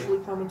minority. Actually,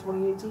 come in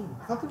 2018.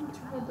 I thought there were two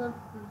Red Dead.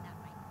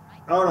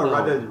 Oh no, No.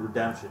 Red Dead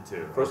Redemption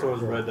 2. First Okay. one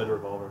was Red Dead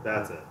Revolver.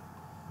 That's it.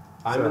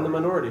 I'm in the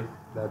minority.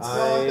 That's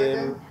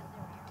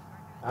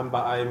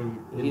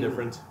I'm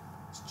indifferent.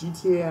 it's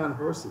GTA on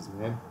horses,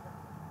 man.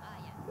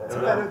 It's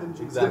better than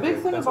GTA. Exactly. The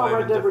big thing That's why about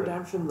I'm Red Dead indifferent.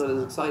 Redemption that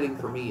is exciting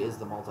for me is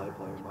the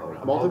multiplayer mode.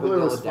 I'm hoping Multiplayer they'll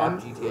was fun,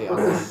 adapt GTA but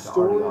the Online to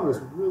story was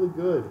RDR. really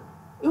good.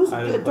 It was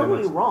I good. didn't Don't play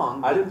get me much.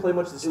 wrong. I didn't play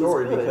much of the was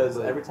story good, because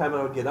but- every time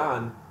I would get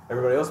on,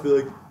 everybody else would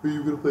be like, "Are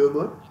you gonna play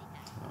online?"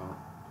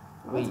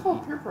 I mean, That's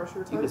called peer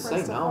pressure. Tell your could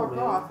friends say to no, fuck man.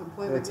 off and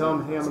play They the tell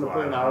game. him, hey, I'm That's going to why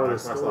play an I hour of don't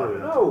the like Xbox story.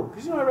 Live. No,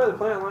 because you know I'd rather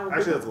play online. With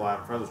Actually, people. that's a lie.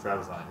 I'm friends with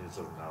Travis on it. He just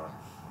doesn't know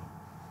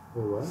it.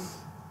 Wait, what?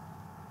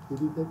 Did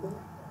you get that?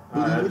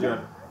 I had to join.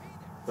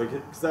 Like,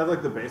 because I have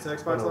like the base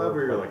Xbox Live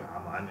where you're like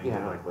online and you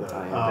get like the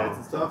updates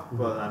and stuff,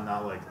 but I'm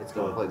not like It's the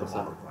gonna play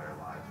multiplayer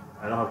live.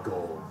 I don't have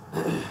gold.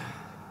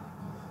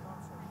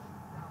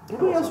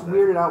 Anybody else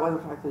weirded out by the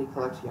fact that he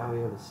collects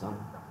Yaoi of his son?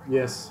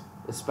 Yes.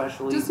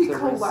 Especially Does he to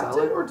collect resell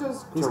it or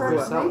does To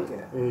Travis resell make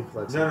it. it? He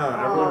collects No,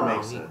 everyone Oh.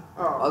 makes it.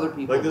 Oh. Other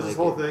people Like, there's this make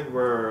whole it. thing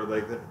where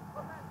like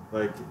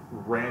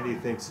Randy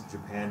thinks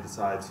Japan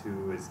decides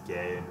who is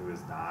gay and who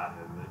is not,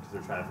 and because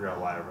they're trying to figure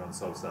out why everyone's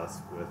so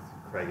obsessed with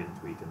Craig and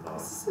Tweak and Is dog.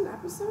 this an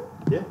episode?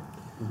 Yeah,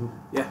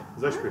 Yeah.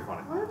 it's actually pretty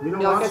funny. What? You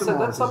don't Yeah, like I watch them said, all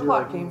that 'cause you're subplot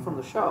like, came from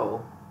the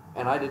show,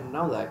 and I didn't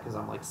know that because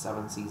I'm like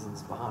 7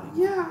 seasons behind.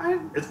 Yeah,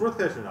 It's worth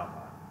catching up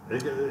on.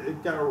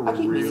 It got I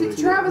keep really. missing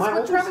See, Travis, My what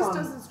older Travis son-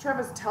 does is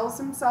Travis tells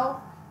himself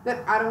that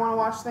I don't want to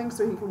watch things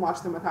so he can watch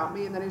them without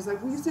me, and then he's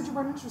like, well, you said you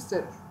weren't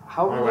interested.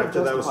 How My would wife I did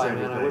that with justify,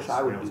 Stranger man? I wish Things.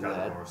 I We would do almost got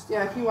that. divorced.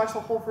 Yeah, he watched the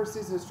whole first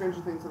season of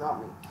Stranger Things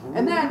without me.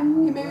 And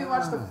then he made me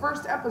watch the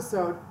first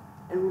episode,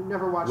 and we've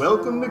never watched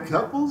Welcome to another one.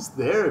 Couples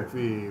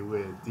Therapy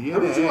with How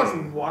did you watch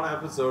DNA. one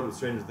episode of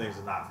Stranger Things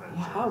and not finish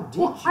Yeah, it? how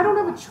did Well, you I don't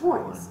have a watch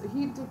choice. one?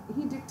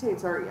 He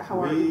dictates how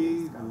our We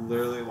evenings go.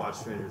 literally watched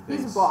Stranger He's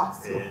a Things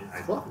boss. in, I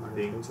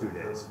think, 2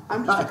 days.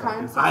 I'm just a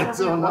kind I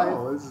soul don't life.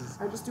 know. This is,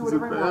 I just do this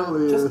whatever I want.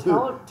 apparently Just a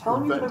tell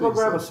him you're gonna go venting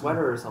grab a session.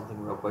 sweater or something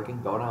real quick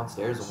and go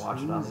downstairs and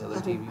watch it on the other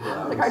TV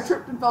without Like us. I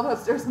tripped and fell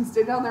downstairs and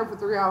stayed down there for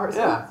 3 hours.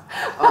 Yeah.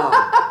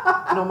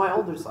 My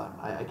older son,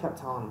 I kept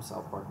telling him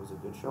South Park was a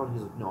good show, and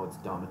he's like, no, it's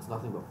dumb. It's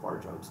nothing but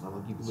fart jokes. And I'm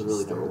like, you've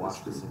literally never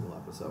watched a single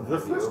episode, The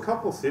have you? first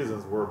couple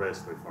seasons were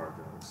basically fart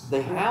jokes.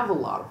 They have a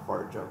lot of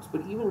fart jokes,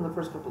 but even in the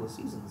first couple of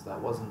seasons, that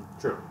wasn't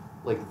True.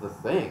 like the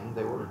thing.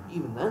 They were,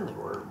 even then, they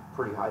were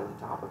pretty highly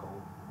topical.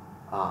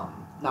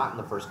 Not in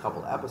the first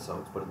couple of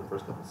episodes, but in the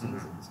first couple of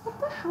seasons. What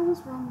the hell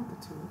is wrong with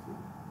the two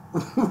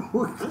of you?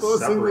 We're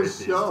closing separate the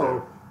these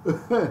show.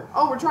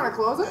 Oh, we're trying to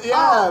close it?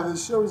 Yeah, Oh. the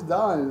show's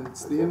done.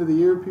 It's the end of the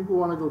year. People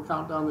want to go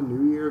count down the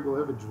new year, go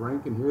have a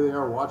drink, and here they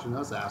are watching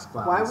us ass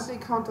clowns. Why would they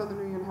count on the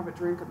New Year and have a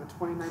drink on the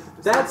 29th of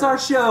December? That's our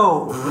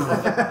show.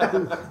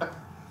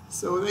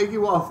 So thank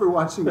you all for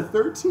watching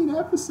 13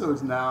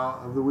 episodes now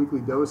of the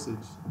Weekly Dosage.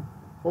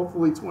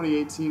 Hopefully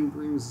 2018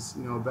 brings,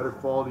 a better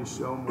quality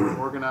show, more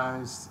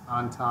organized,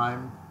 on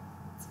time.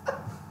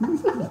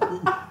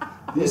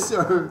 These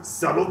are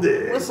Subtle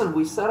dig. Listen,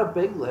 we set a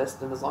big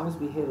list, and as long as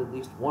we hit at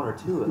least 1 or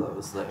 2 of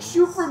those things,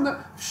 Shoot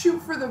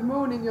for the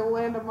moon and you'll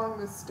land among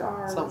the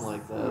stars. Something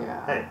like that.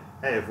 Yeah.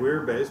 Hey, if we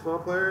were baseball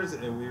players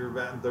and we were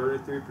batting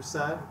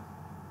 33%,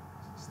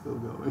 still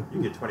going.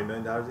 you get $20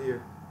 million a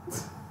year.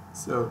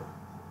 So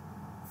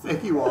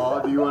thank you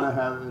all. Do you want to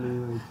have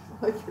any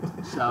Like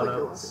shout like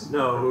outs?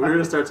 No, we're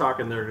gonna start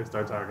talking. They're gonna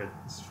start talking.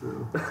 It's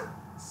true.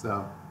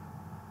 So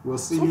we'll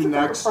see Sounds you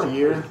like next a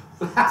year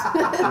with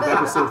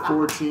episode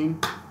 14.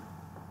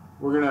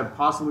 We're going to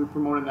possibly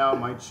promote it now. It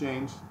might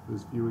change.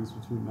 There's a few weeks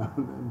between now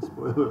and then.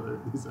 Spoiler alert,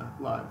 these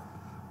aren't live.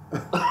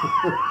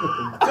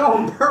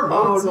 Don't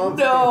promote Oh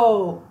something.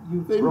 no!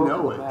 You They broke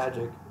know the it.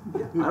 magic. I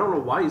don't know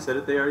why you said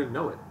it. They already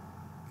know it.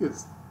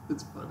 Because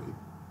it's funny.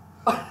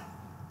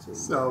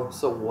 So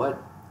So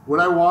what? what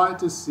I want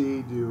to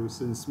see do,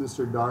 since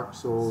Mr. Dark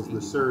Souls,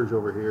 the See. Surge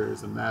over here,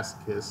 is a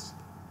masochist,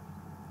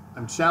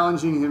 I'm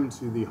challenging him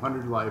to the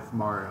 100 Life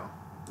Mario,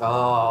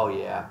 Oh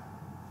yeah.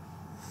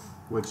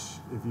 which,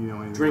 if you know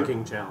anything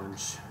Drinking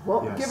challenge.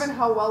 Well, Yes. given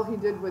how well he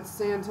did with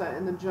Santa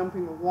and the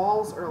jumping the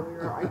walls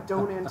earlier, I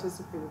don't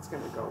anticipate it's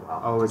going to go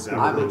well. Oh, it's I'm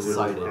gonna go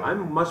excited. really well.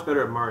 I'm much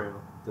better at Mario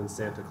than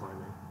Santa climbing.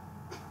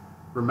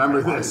 Remember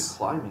I'm this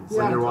climbing.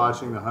 Yeah. when you're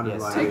watching the 100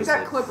 Yes. Life. Take seriously.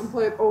 that clip and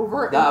play it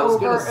over and I was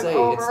over gonna and say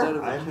over. instead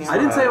of the I'm- camera, I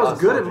didn't say I was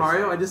good at just-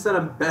 Mario. I just said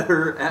I'm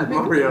better at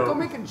Go Mario.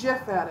 make a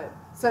GIF at it.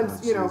 Since,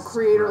 Oh, you know, Jesus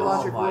creator Christ.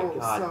 logic Oh my rules.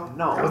 God, So.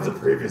 no. That was the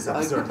previous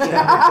episode. Like- Can't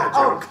make that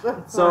joke.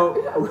 Oh,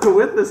 So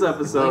with this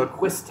episode,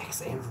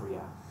 Linguistics,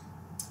 Andrea.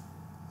 Just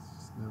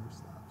never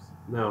stops.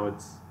 no,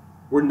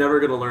 we're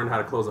never gonna learn how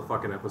to close a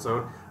fucking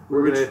episode.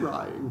 We're gonna.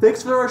 trying.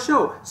 Thanks for our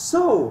show.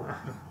 So,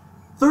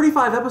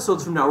 35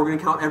 episodes from now, we're gonna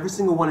count every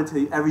single one and tell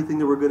you everything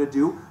that we're gonna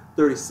do.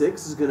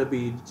 36 is gonna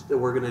be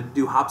we're gonna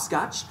do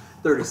hopscotch.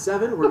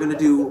 37 we're gonna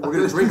drink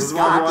This is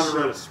why we want to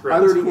scotch. write a script.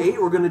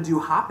 38 we're gonna do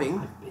hopping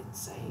I've been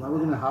saying Now we're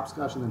going to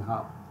hopscotch and then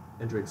hop.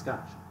 and drink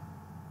scotch.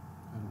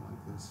 I don't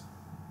like this.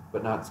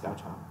 but not Scotch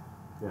hop.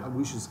 Yeah,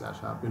 We should scotch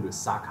hop. we're gonna do a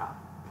sock hop.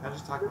 Can I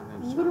just talk about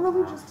that?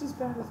 Literally just as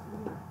bad as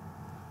me.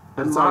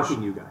 I'm It's our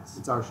mocking you guys.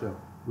 It's our show.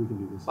 We can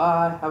do this.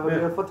 Bye. Have a Yeah.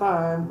 beautiful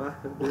time.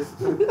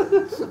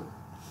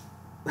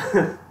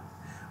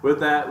 With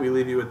that, we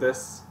leave you with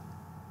this.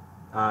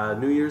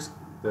 New Year's,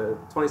 the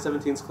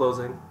 2017's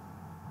closing.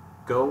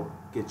 Go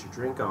get your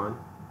drink on,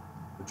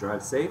 but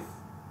drive safe,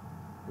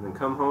 and then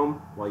come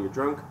home while you're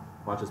drunk.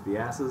 Watch us be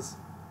asses.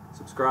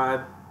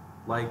 Subscribe,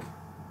 like,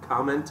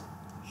 comment.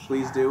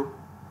 Please do.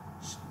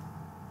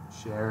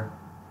 Share.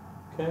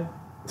 Okay.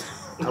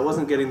 I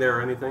wasn't getting there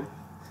or anything. Do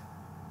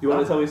you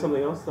want to tell me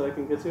something else that I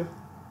can get to?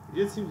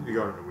 You just seem to be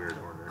going in a weird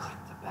order. Click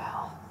the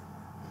bell.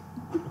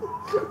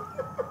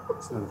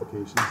 It's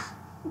notifications.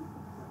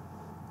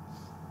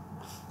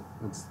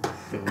 That's the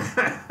game.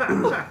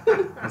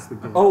 That's the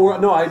game. Oh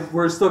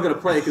we're still gonna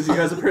play because you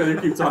guys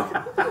apparently keep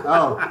talking.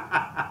 Oh.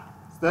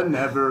 It's the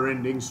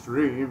never-ending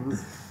stream.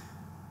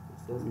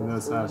 You know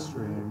it's not a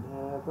stream.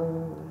 Never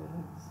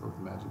ends. Broke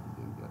the magic of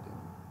the game,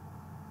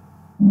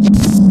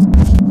 goddamn.